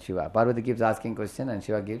Parvati and Shiva. Parvati keeps asking questions and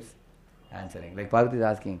Shiva keeps answering. Like Parvati is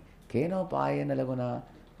asking, Keno payena laguna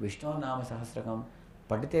Vishnu nama sahasrakam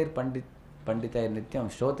Paditair panditair nityam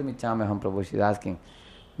shrotamichamaham Prabhu. She is asking,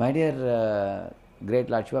 my dear great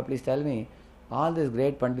Lord Shiva, please tell me, all these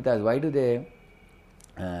great panditas, why do they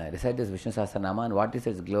recite this Vishnu Sahasranama and what is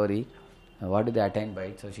its glory? What do they attain by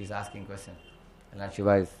it? So she is asking questions. And Lord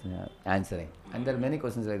Shiva is answering. And there are many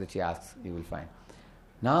questions like that she asks, you will find.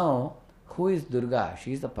 Now, who is Durga?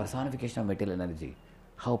 She is the personification of material energy.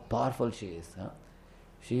 How powerful she is.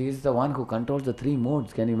 She is the one who controls the three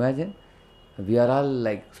modes. Can you imagine? We are all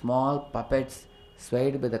like small puppets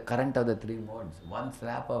swayed by the current of the three modes. One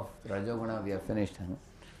slap of Rajoguna, we are finished.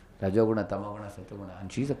 Rajoguna, Tamaguna, Satoguna.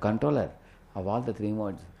 And she is a controller of all the three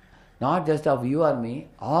modes. Not just of you or me,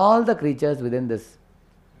 all the creatures within this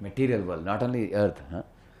material world, not only earth.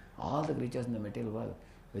 All the creatures in the material world.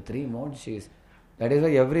 With three modes she is. That is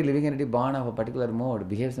why every living entity born of a particular mode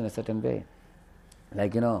behaves in a certain way.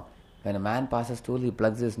 Like, when a man passes stool, he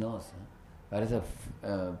plugs his nose. Whereas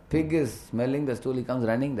a pig is smelling the stool, he comes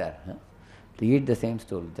running there to eat the same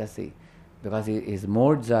stool. Just see. Because his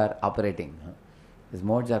modes are operating. His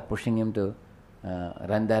modes are pushing him to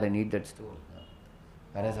run there and eat that stool.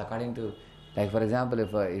 Whereas according to, like for example,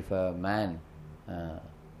 if a man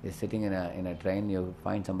is sitting in a train, you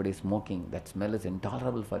find somebody smoking, that smell is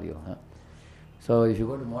intolerable for you. So if you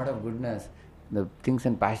go to mode of goodness, the things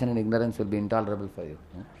in passion and ignorance will be intolerable for you.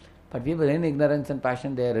 But people in ignorance and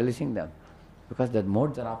passion, they are relishing them because the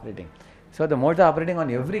modes are operating. So the modes are operating on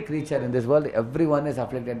every creature in this world. Everyone is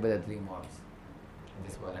afflicted by the three modes in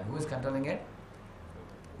this world. And who is controlling it?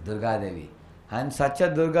 Durga Devi. And such a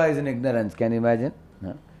Durga is in ignorance. Can you imagine?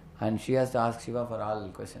 And she has to ask Shiva for all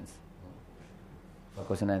questions. For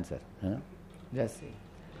question answer. Just see.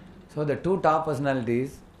 So the two top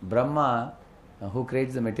personalities, Brahma, who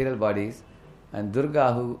creates the material bodies, and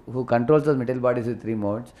Durga, who controls those material bodies with three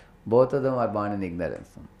modes, both of them are born in ignorance.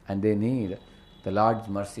 And they need the Lord's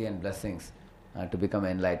mercy and blessings to become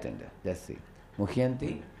enlightened. Just see.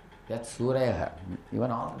 Mukhyanti yat surayaha. Even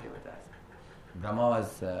all the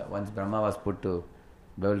devatas. Once Brahma was put to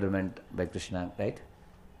bewilderment by Krishna, right?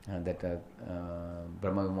 Brahma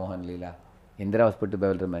Vimohan Leela. Indra was put to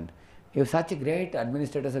bewilderment. If such great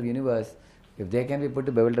administrators of universe, if they can be put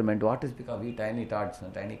to bewilderment, what is because we tiny tots,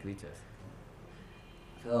 tiny creatures?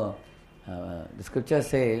 So, the scriptures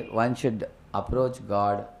say one should approach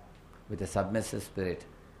God with a submissive spirit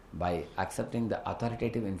by accepting the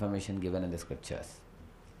authoritative information given in the scriptures.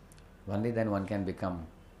 Only then one can become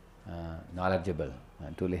knowledgeable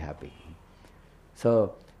and truly happy.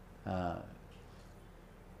 So,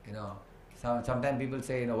 sometimes people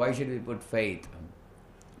say, why should we put faith?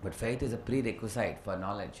 But faith is a prerequisite for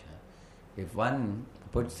knowledge. If one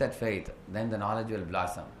puts that faith, then the knowledge will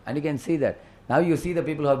blossom. And you can see that. Now you see the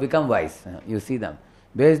people who have become wise. You see them.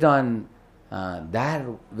 Based on their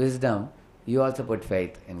wisdom, you also put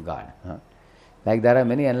faith in God. Like there are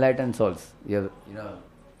many enlightened souls.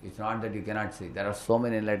 It's not that you cannot see. There are so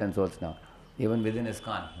many enlightened souls now. Even within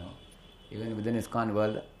ISKCON. Even within ISKCON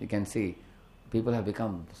world, you can see people have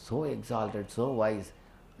become so exalted, so wise.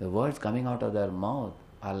 The words coming out of their mouth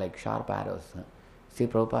are like sharp arrows. See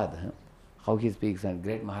Prabhupada, how he speaks, and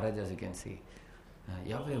great Maharajas you can see.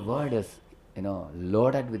 Every word is,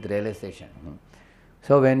 loaded with realization.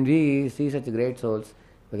 So when we see such great souls,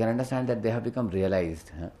 we can understand that they have become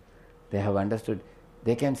realized. They have understood.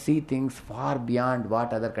 They can see things far beyond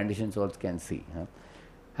what other conditioned souls can see.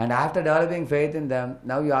 And after developing faith in them,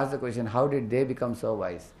 now you ask the question, how did they become so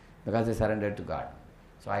wise? Because they surrendered to God.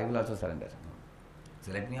 So I will also surrender.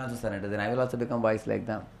 So let me also surrender, then I will also become wise like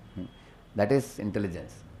them. That is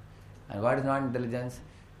intelligence. And what is not intelligence?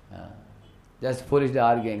 Just foolishly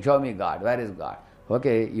arguing, show me God, where is God?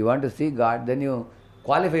 Okay, you want to see God, then you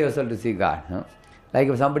qualify yourself to see God. Like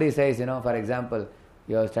if somebody says, for example,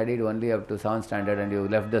 you have studied only up to 7th standard and you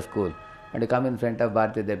left the school, and you come in front of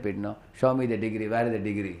Bharati Depit, show me the degree, where is the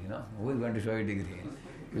degree? Who is going to show you degree?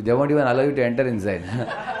 They won't even allow you to enter inside.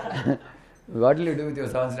 What will you do with your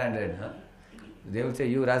 7th standard? They will say,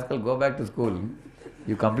 you rascal, go back to school.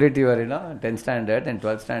 You complete your 10th standard and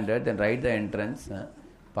 12th standard, then write the entrance.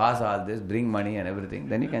 pass all this, bring money and everything,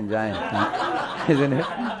 then you can join. Isn't it?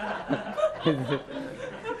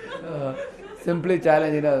 Simply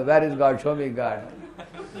challenge, where is God? Show me God.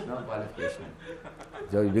 No qualification.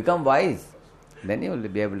 So you become wise, then you will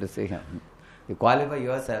be able to see Him. You qualify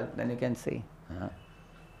yourself, then you can see.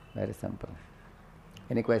 Very simple.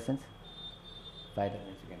 Any questions? 5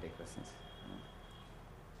 minutes you can take questions.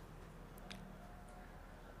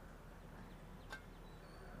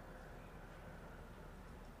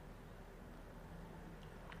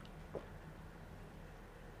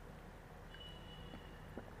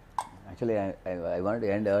 Actually, I wanted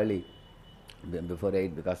to end early, before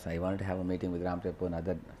 8, because I wanted to have a meeting with Ram Prepo and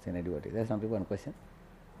other senior devotees. There's some people one question?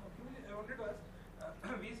 I wanted to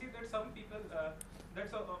ask, we see that some people,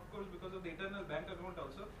 that's of course because of the eternal bank account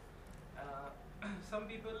also, some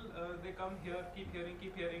people, they come here, keep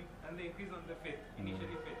hearing, and they increase on their faith,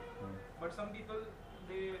 initially faith. But some people,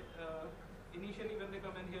 they, initially when they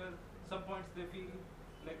come and hear, some points they feel,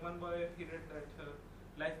 like one boy, he read that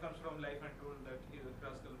life comes from life and told that the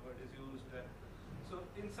classical word is used. So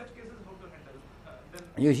in such cases, how to handle?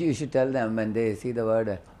 Then You should tell them when they see the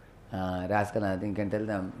word rascal, I think you can tell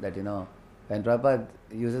them that, when Prabhupada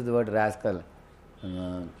uses the word rascal,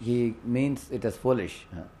 he means it as foolish.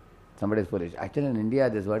 Somebody is foolish. Actually in India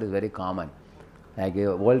this word is very common. Like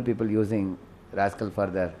old people using rascal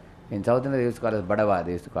further. In South India they used to call it Badava,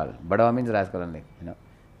 they used to call it. Badava means rascal only,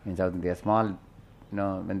 In South India, small,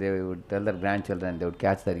 when they would tell their grandchildren, they would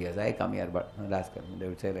catch their ears, "Hey, come here, but rascal." They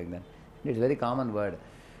would say like that. It's a very common word.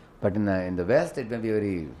 But in the West it may be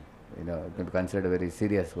very, it may be considered a very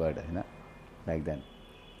serious word, like that.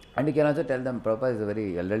 And you can also tell them Prabhupada is a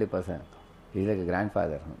very elderly person. He is like a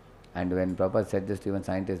grandfather. And when Prabhupada said this to even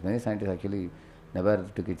scientists, many scientists actually never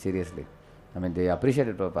took it seriously. I mean, they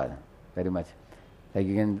appreciated Prabhupada very much. Like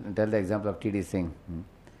you can tell the example of T.D. Singh.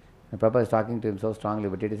 And Prabhupada is talking to him so strongly,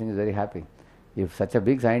 but T.D. Singh is very happy. If such a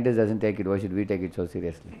big scientist doesn't take it, why should we take it so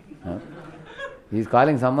seriously? He is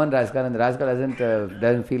calling someone rascal, and the rascal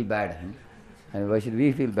doesn't feel bad. And why should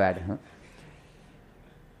we feel bad?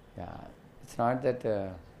 Yeah, it's not that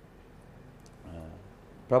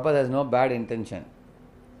Prabhupada has no bad intention.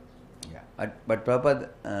 Yeah, but Prabhupada,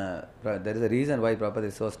 there is a reason why Prabhupada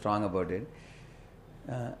is so strong about it.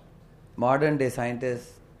 Modern day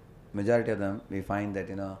scientists, majority of them, we find that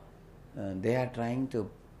they are trying to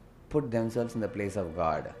put themselves in the place of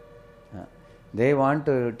God. They want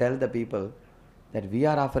to tell the people that we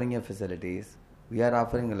are offering you facilities, we are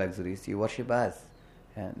offering you luxuries, you worship us,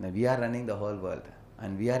 and we are running the whole world,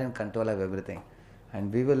 and we are in control of everything,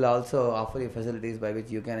 and we will also offer you facilities by which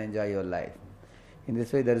you can enjoy your life. In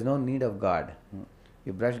this way, there is no need of God.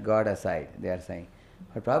 You brush God aside, they are saying.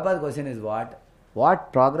 But Prabhupada's question is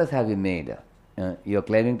what progress have you made? You are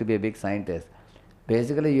claiming to be a big scientist.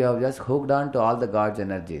 Basically, you have just hooked on to all the God's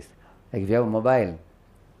energies. Like if you have a mobile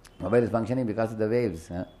is functioning because of the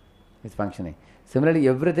waves. It's functioning. Similarly,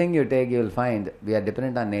 everything you take, you will find we are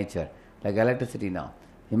dependent on nature. Like electricity now.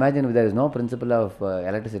 Imagine if there is no principle of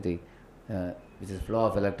electricity, which is flow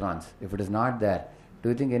of electrons. If it is not there, do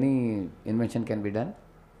you think any invention can be done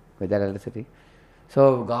with that electricity?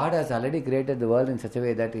 So God has already created the world in such a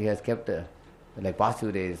way that He has kept like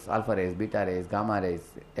positive rays, alpha rays, beta rays, gamma rays,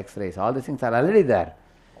 X-rays, all these things are already there.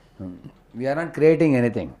 We are not creating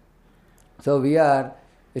anything. So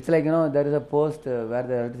it's like, there is a post where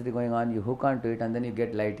the electricity going on, you hook on to it and then you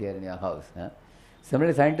get light here in your house.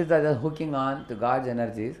 Similarly, scientists are just hooking on to God's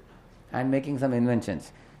energies and making some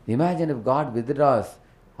inventions. Imagine if God withdraws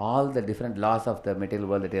all the different laws of the material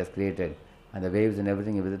world that He has created, and the waves and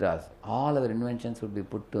everything He withdraws, all our inventions would be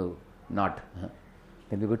put to naught. It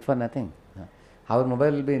will be good for nothing. Our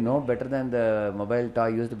mobile will be no better than the mobile toy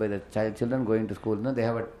used by the children going to school. They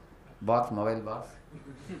have a mobile box.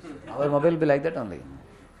 Our mobile will be like that only.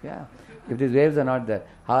 Yeah. If these waves are not there,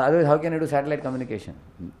 otherwise how can you do satellite communication?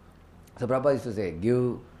 So Prabhupada used to say,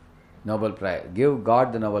 give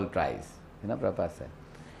God the Nobel Prize. Prabhupada said.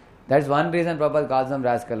 That's one reason Prabhupada calls them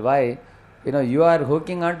rascal. Why? You are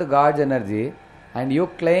hooking on to God's energy and you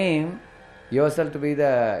claim yourself to be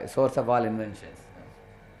the source of all inventions.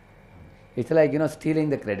 It's like, stealing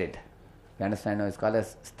the credit. You understand? It's called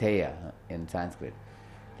as steya in Sanskrit.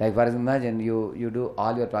 Like for example, imagine you do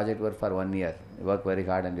all your project work for 1 year. You work very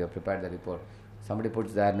hard and you have prepared the report. Somebody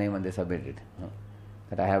puts their name and they submit it.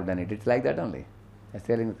 That I have done it. It's like that only. They're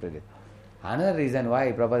stealing the credit. Another reason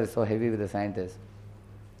why Prabhupada is so heavy with the scientists,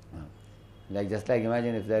 just like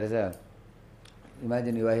imagine if there is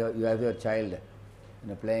imagine you have your child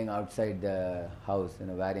playing outside the house,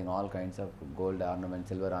 wearing all kinds of gold ornaments,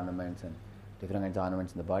 silver ornaments and different kinds of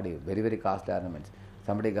ornaments in the body, very, very costly ornaments.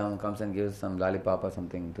 Somebody comes and gives some lollipop or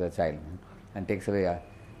something to the child and takes away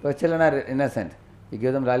Because children are innocent. You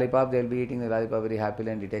give them lollipop, they will be eating the lollipop very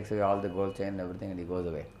happily, and he takes away all the gold chain and everything, and he goes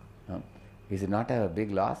away. Is it not a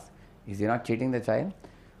big loss? Is he not cheating the child?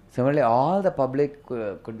 Similarly, all the public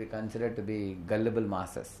could be considered to be gullible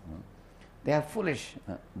masses. They are foolish.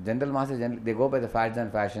 General masses, they go by the fads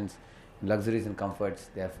and fashions, luxuries and comforts.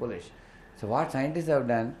 They are foolish. So what scientists have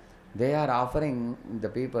done, they are offering the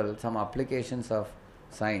people some applications of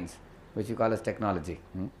science, which you call as technology.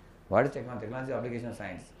 What is technology? Technology is application of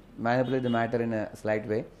science. Manipulate the matter in a slight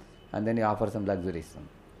way, and then you offer some luxuries.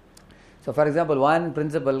 So, for example, one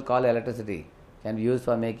principle called electricity can be used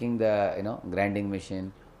for making the grinding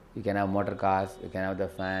machine. You can have motor cars. You can have the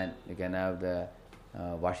fan. You can have the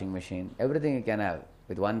washing machine. Everything you can have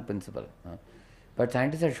with one principle. But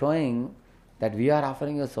scientists are showing that we are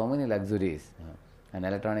offering you so many luxuries and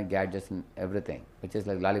electronic gadgets and everything, which is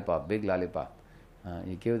like lollipop, big lollipop.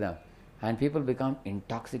 You give them, and people become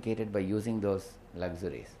intoxicated by using those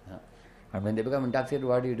luxuries. And when they become intoxicated,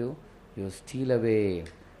 what do? You steal away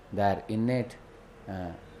their innate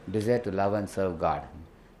desire to love and serve God.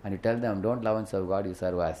 And you tell them, don't love and serve God, you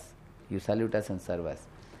serve us. You salute us and serve us.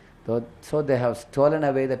 So they have stolen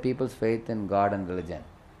away the people's faith in God and religion.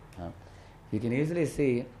 You can easily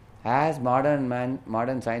see, as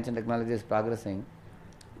modern science and technology is progressing,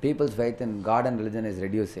 people's faith in God and religion is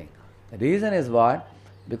reducing. The reason is what?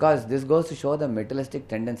 Because this goes to show the materialistic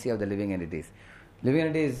tendency of the living entities. Living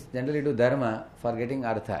entities generally do dharma for getting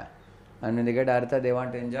artha. And when they get artha, they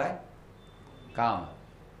want to enjoy kama.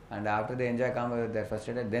 And after they enjoy kama, they are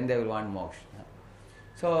frustrated, then they will want moksha.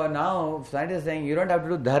 So now scientists are saying, you don't have to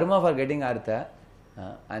do dharma for getting artha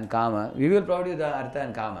and kama. We will provide you the artha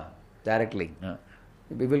and kama directly.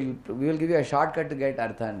 We will give you a shortcut to get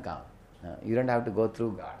artha and kama. You don't have to go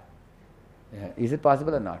through God. Is it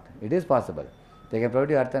possible or not? It is possible. They can provide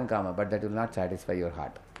you artha and kama, but that will not satisfy your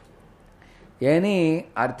heart. Any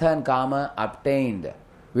artha and kama obtained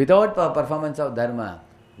without performance of dharma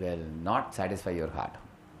will not satisfy your heart.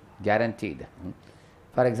 Guaranteed.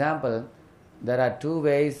 For example, there are two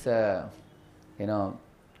ways,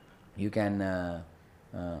 you can,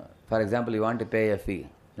 for example, you want to pay a fee,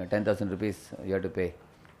 10,000 rupees you have to pay,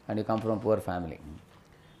 and you come from a poor family.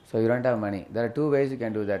 So you don't have money. There are two ways you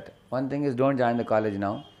can do that. One thing is, don't join the college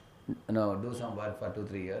now. Do some work for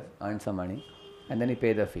 2-3 years, earn some money, and then you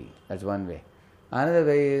pay the fee. That's one way. Another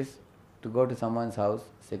way is to go to someone's house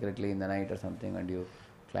secretly in the night or something, and you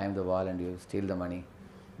climb the wall and you steal the money.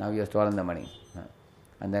 Now you have stolen the money.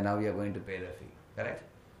 And then now you are going to pay the fee. Correct?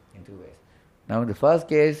 In two ways. Now in the first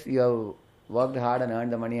case, you have worked hard and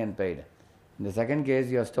earned the money and paid. In the second case,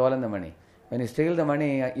 you have stolen the money. When you steal the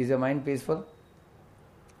money, is your mind peaceful?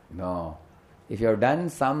 No. If you have done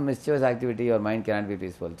some mischievous activity, your mind cannot be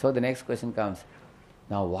peaceful. So the next question comes,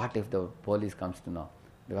 now what if the police comes to know?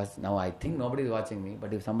 Because now I think nobody is watching me,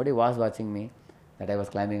 but if somebody was watching me, that I was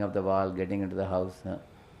climbing up the wall, getting into the house,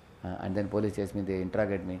 and then police chase me, they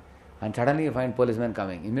interrogate me, and suddenly you find policeman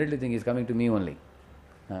coming, immediately think he's coming to me only.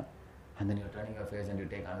 And then you're turning your face and you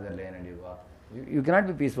take another lane and you walk. You cannot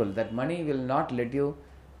be peaceful. That money will not let you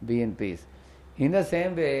be in peace. In the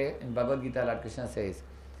same way, in Bhagavad Gita, Lord Krishna says,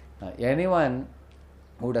 anyone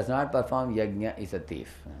who does not perform yajna is a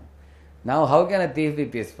thief. Now, how can a thief be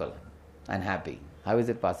peaceful and happy? How is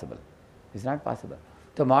it possible? It's not possible.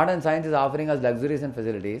 So, modern science is offering us luxuries and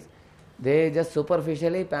facilities. They just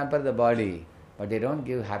superficially pamper the body, but they don't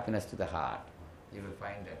give happiness to the heart. You will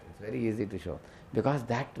find that. It's very easy to show. Because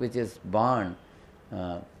that which is born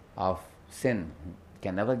of sin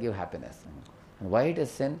can never give happiness. And why it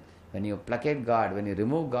is sin? When you placate God, when you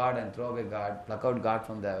remove God and throw away God, pluck out God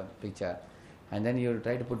from the picture, and then you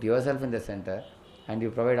try to put yourself in the center, and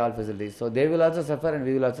you provide all facilities. So they will also suffer and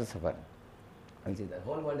we will also suffer. You see, the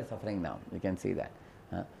whole world is suffering now. You can see that.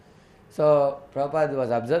 So Prabhupada was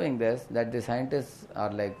observing this, that the scientists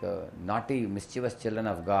are like naughty, mischievous children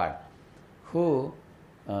of God, who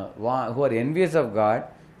are envious of God,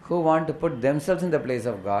 who want to put themselves in the place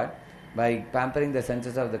of God by pampering the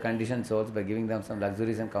senses of the conditioned souls, by giving them some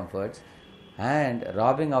luxuries and comforts, and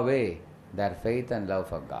robbing away their faith and love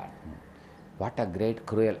for God. What a great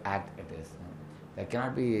cruel act it is. There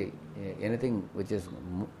cannot be anything which is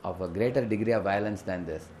of a greater degree of violence than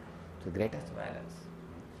this. It's the greatest violence.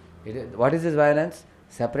 What is this violence?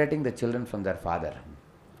 Separating the children from their father.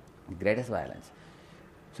 The greatest violence.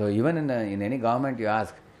 So even in any government you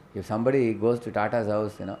ask, if somebody goes to Tata's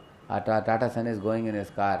house, Tata's son is going in his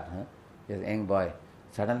car, he's a young boy.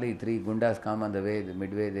 Suddenly 3 gundas come on the way,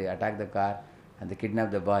 midway they attack the car and they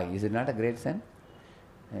kidnap the boy. Is it not a great sin?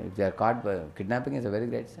 If they are caught, kidnapping is a very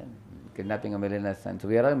great sin. Kidnapping a millionaire's son. So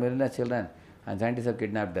we are all millionaire children and scientists have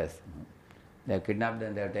kidnapped us. They have kidnapped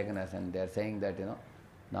and they have taken us and they are saying that,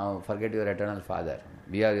 Now forget your eternal Father.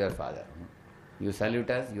 We are your Father. You salute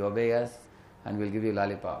us, you obey us, and we'll give you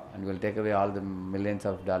lollipop, and we'll take away all the millions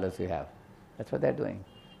of dollars you have. That's what they're doing.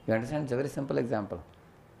 You understand? It's a very simple example.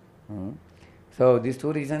 So these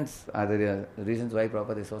two reasons are the reasons why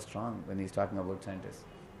Prabhupada is so strong when he's talking about scientists,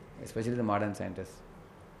 especially the modern scientists.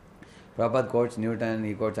 Prabhupada quotes Newton,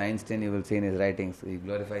 he quotes Einstein, you will see in his writings. He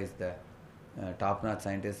glorifies the top-notch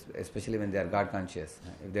scientists, especially when they are God-conscious.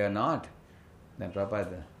 If they are not, then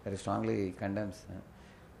Prabhupada very strongly condemns.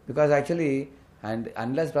 Because actually, and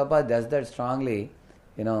unless Prabhupada does that strongly,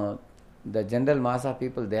 the general mass of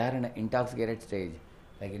people, they are in an intoxicated stage.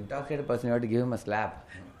 Like intoxicated person, you have to give him a slap.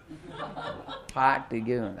 Hard to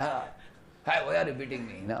give him. Hey, why are you beating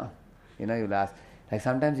me? You'll ask. Like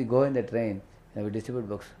sometimes you go in the train and we distribute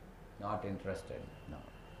books. Not interested. No.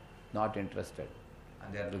 Not interested.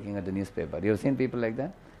 And they are looking at the newspaper. You've seen people like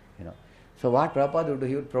that? So what Prabhupada would do,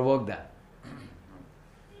 he would provoke them.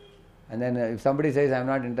 And then if somebody says, I'm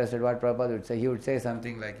not interested, what Prabhupada would say? He would say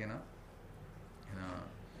something like,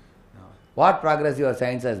 what progress your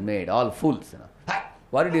science has made? All fools. Hi,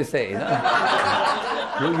 what did you say?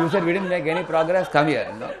 You said we didn't make any progress? Come here.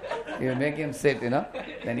 You make him sit,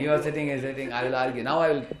 Then you are sitting, he is sitting, I will argue. Now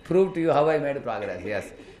I will prove to you how I made progress.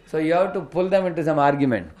 Yes. So you have to pull them into some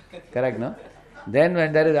argument. Correct, no? Then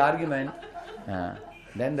when there is argument,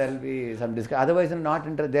 then there will be some discussion. Otherwise, they're not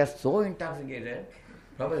interested. They are so intoxicated.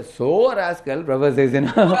 Prabhupada is so rascal, Prabhupada says,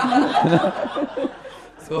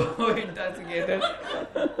 so intoxicated,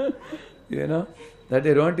 that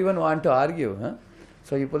they don't even want to argue.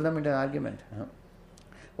 So you pull them into an argument.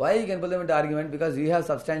 Why you can pull them into argument? Because you have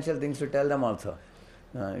substantial things to tell them also.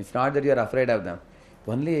 It's not that you are afraid of them.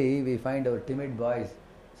 Only we find our timid boys,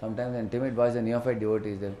 sometimes and timid boys and neophyte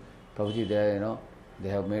devotees, Prabhuji, they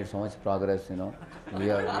have made so much progress,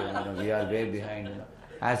 we are way behind,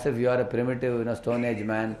 As if you are a primitive, Stone Age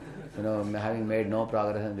man, having made no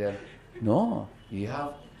progress and there. No, you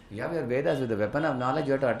have your Vedas with the weapon of knowledge,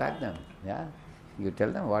 you have to attack them. Yeah, you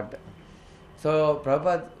tell them what. So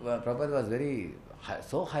Prabhupada was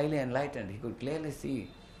so highly enlightened. He could clearly see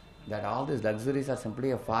that all these luxuries are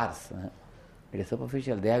simply a farce. It is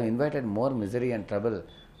superficial. They have invited more misery and trouble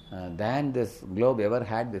than this globe ever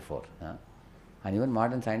had before. And even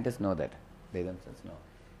modern scientists know that. They themselves know.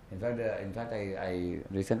 In fact, I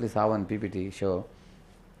recently saw one PPT show.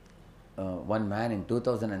 One man in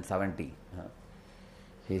 2070,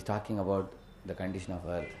 he is talking about the condition of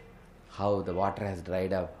earth, how the water has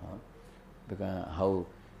dried up, because how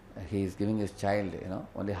he is giving his child,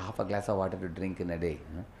 only half a glass of water to drink in a day,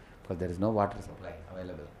 because there is no water supply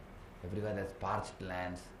available. Everywhere there is parched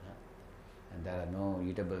lands, and there are no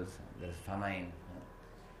eatables, there is famine.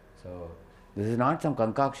 So this is not some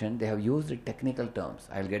concoction. They have used technical terms.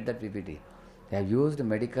 I will get that PPT. They have used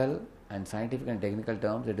medical and scientific and technical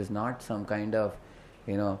terms. It is not some kind of,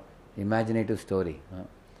 imaginative story.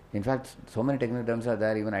 In fact, so many technical terms are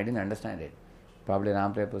there, even I didn't understand it. Probably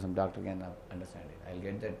Ram Prabhu, some doctor can understand it. I will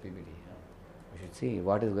get that PPT. We should see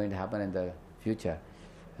what is going to happen in the future.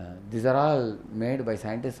 These are all made by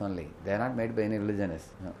scientists only. They are not made by any religionists.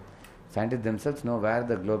 Scientists themselves know where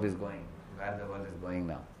the globe is going, where the world is going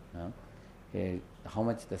now. How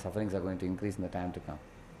much the sufferings are going to increase in the time to come.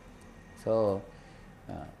 So,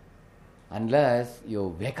 unless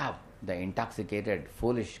you wake up the intoxicated,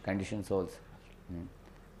 foolish, conditioned souls, in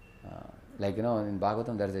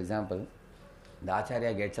Bhagavatam there is an example. The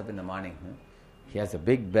Acharya gets up in the morning. He has a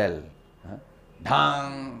big bell.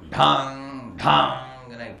 Dhang, dhang,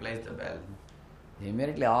 dhang, and he plays the bell.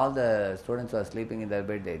 Immediately all the students who are sleeping in their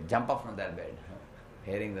bed, they jump up from their bed,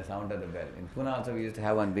 hearing the sound of the bell. In Pune also we used to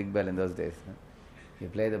have one big bell in those days. You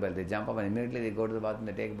play the bell, they jump up and immediately they go to the bathroom,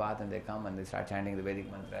 they take a bath and they come and they start chanting the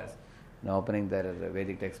Vedic mantras, opening their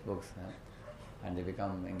Vedic textbooks, and they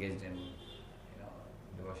become engaged in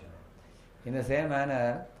devotion. In the same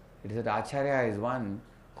manner, it is that Acharya is one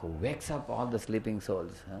who wakes up all the sleeping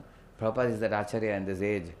souls. Prabhupada is that Acharya in this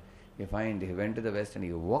age. You find he went to the West and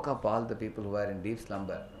he woke up all the people who are in deep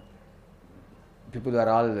slumber. People who are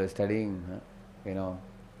all studying,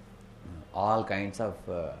 all kinds of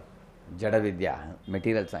Jada Vidya,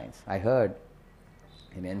 material science. I heard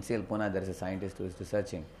in NCL Pune there is a scientist who is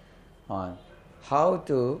researching on how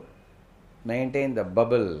to maintain the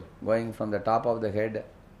bubble going from the top of the head,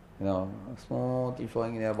 smoothly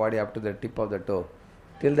flowing in your body up to the tip of the toe.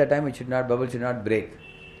 Till the time bubble should not break.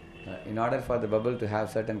 In order for the bubble to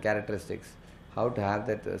have certain characteristics, how to have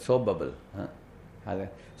that soap bubble.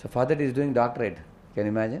 So for that he is doing doctorate. Can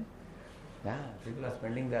you imagine? Yeah, people are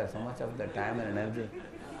spending there so much of their time and energy.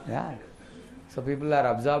 Yeah. So people are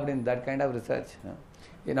absorbed in that kind of research.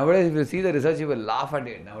 Nowadays, if you see the research, you will laugh at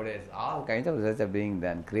it. Nowadays, all kinds of research are being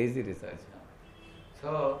done, crazy research.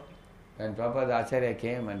 So, when Prabhupada Acharya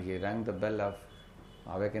came and he rang the bell of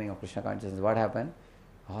awakening of Krishna consciousness, what happened?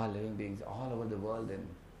 All living beings all over the world, in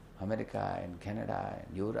America, in Canada,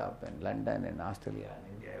 in Europe, in London, in Australia,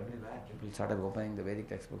 in India, everywhere, people started opening the Vedic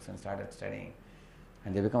textbooks and started studying.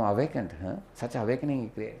 And they become awakened. Such awakening he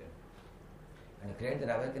created. When he created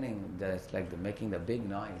that awakening, just like making the big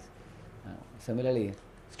noise. Similarly,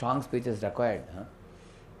 strong speech is required.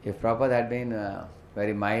 If Prabhupada had been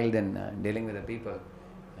very mild in dealing with the people,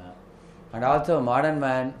 and also modern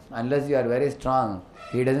man, unless you are very strong,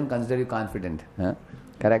 he doesn't consider you confident.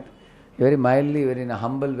 Correct? Very mildly, very in a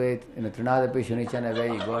humble way, in a Trinadapi Shunichana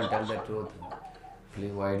way, you go and tell the truth.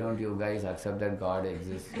 Please, why don't you guys accept that God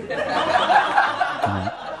exists?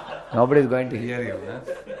 Nobody is going to hear you.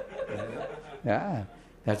 Yeah,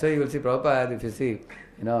 that's why you will see Prabhupada. If you see,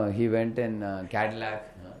 he went in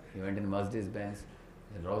Cadillac, he went in Mercedes-Benz,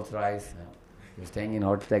 Rolls Royce, he was staying in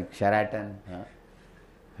hotels like Sheraton.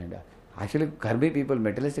 And actually, Karbi people,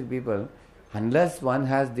 materialistic people, unless one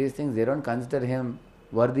has these things, they don't consider him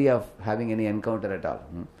worthy of having any encounter at all.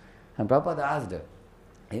 And Prabhupada asked,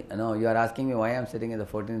 you are asking me why I am sitting in the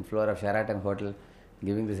 14th floor of Sheraton Hotel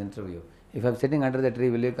giving this interview. If I am sitting under the tree,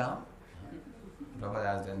 will you come? Prabhupada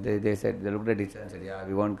asked them. They said, they looked at each other and said, yeah,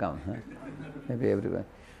 we won't come. Maybe everyone.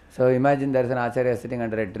 So imagine there is an Acharya sitting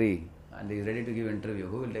under a tree and he is ready to give interview.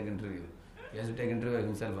 Who will take interview? He has to take interview of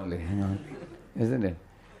himself only. Isn't it?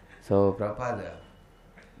 So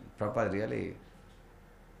Prabhupada really,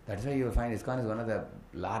 that's why you will find ISKCON is one of the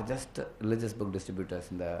largest religious book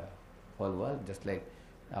distributors in the whole world, just like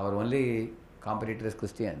our only competitor is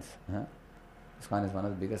Christians. ISKCON is one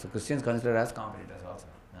of the biggest. So Christians consider us competitors also.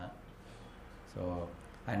 So,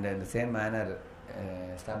 and in the same manner,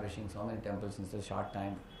 establishing so many temples in such a short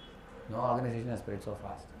time, no organization has spread so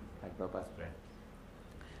fast like Prabhupada spread.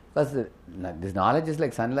 Because this knowledge is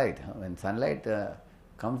like sunlight. When sunlight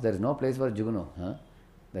comes, there is no place for Jugnu.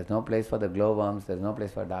 There is no place for the glowworms, there is no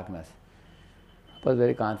place for darkness. Prabhupada was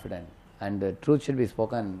very confident. And the truth should be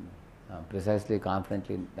spoken precisely,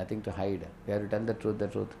 confidently, nothing to hide. We have to tell the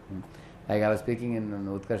truth. Like I was speaking in an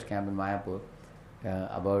Utkarsh camp in Mayapur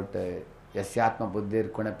about Yasyatma Buddhir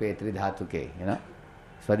Kunape Tridhatuke,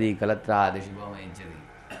 Swadi Kalatra Adishibhama Inchari.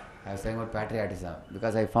 I was saying about patriotism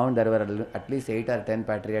because I found there were at least 8 or 10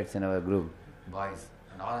 patriots in our group, boys,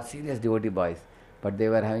 and all serious devotee boys, but they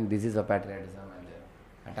were having disease of patriotism and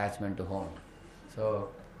attachment to home. So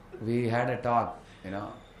we had a talk,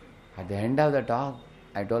 At the end of the talk,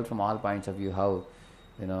 I told from all points of view how,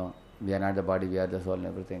 we are not the body, we are the soul and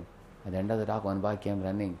everything. At the end of the talk, one boy came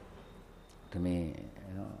running to me,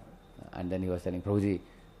 and then he was telling, Prabhuji,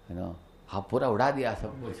 हाँ पूरा उड़ा दिया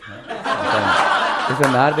सब कुछ. He's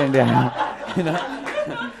from North India.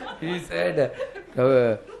 He said,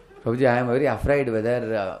 Prabhuji, I am very afraid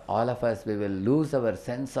whether all of us, we will lose our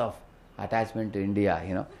sense of attachment to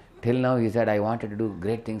India. Till now, he said, I wanted to do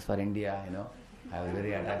great things for India. I was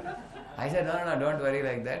very attached. I said, no, don't worry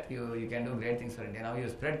like that. You can do great things for India. Now you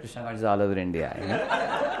spread Krishna consciousness all over India.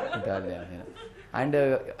 He told them, And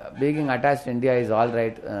being attached to India is all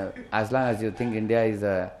right as long as you think India is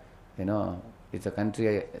it's a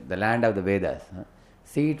country, the land of the Vedas.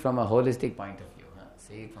 See it from a holistic point of view.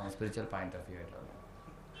 See it from a spiritual point of view.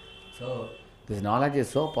 So this knowledge is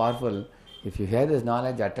so powerful. If you hear this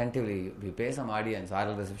knowledge attentively, if you pay some audience,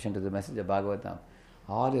 oral reception to the message of Bhagavatam,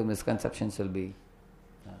 all your misconceptions will be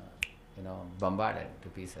bombarded to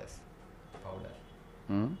pieces, powder.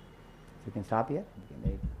 So you can stop here.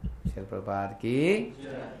 Shri Prabhupada ki,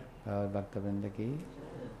 Bhakta Vrinda ki.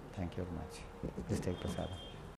 Thank you very much. Please take prasada.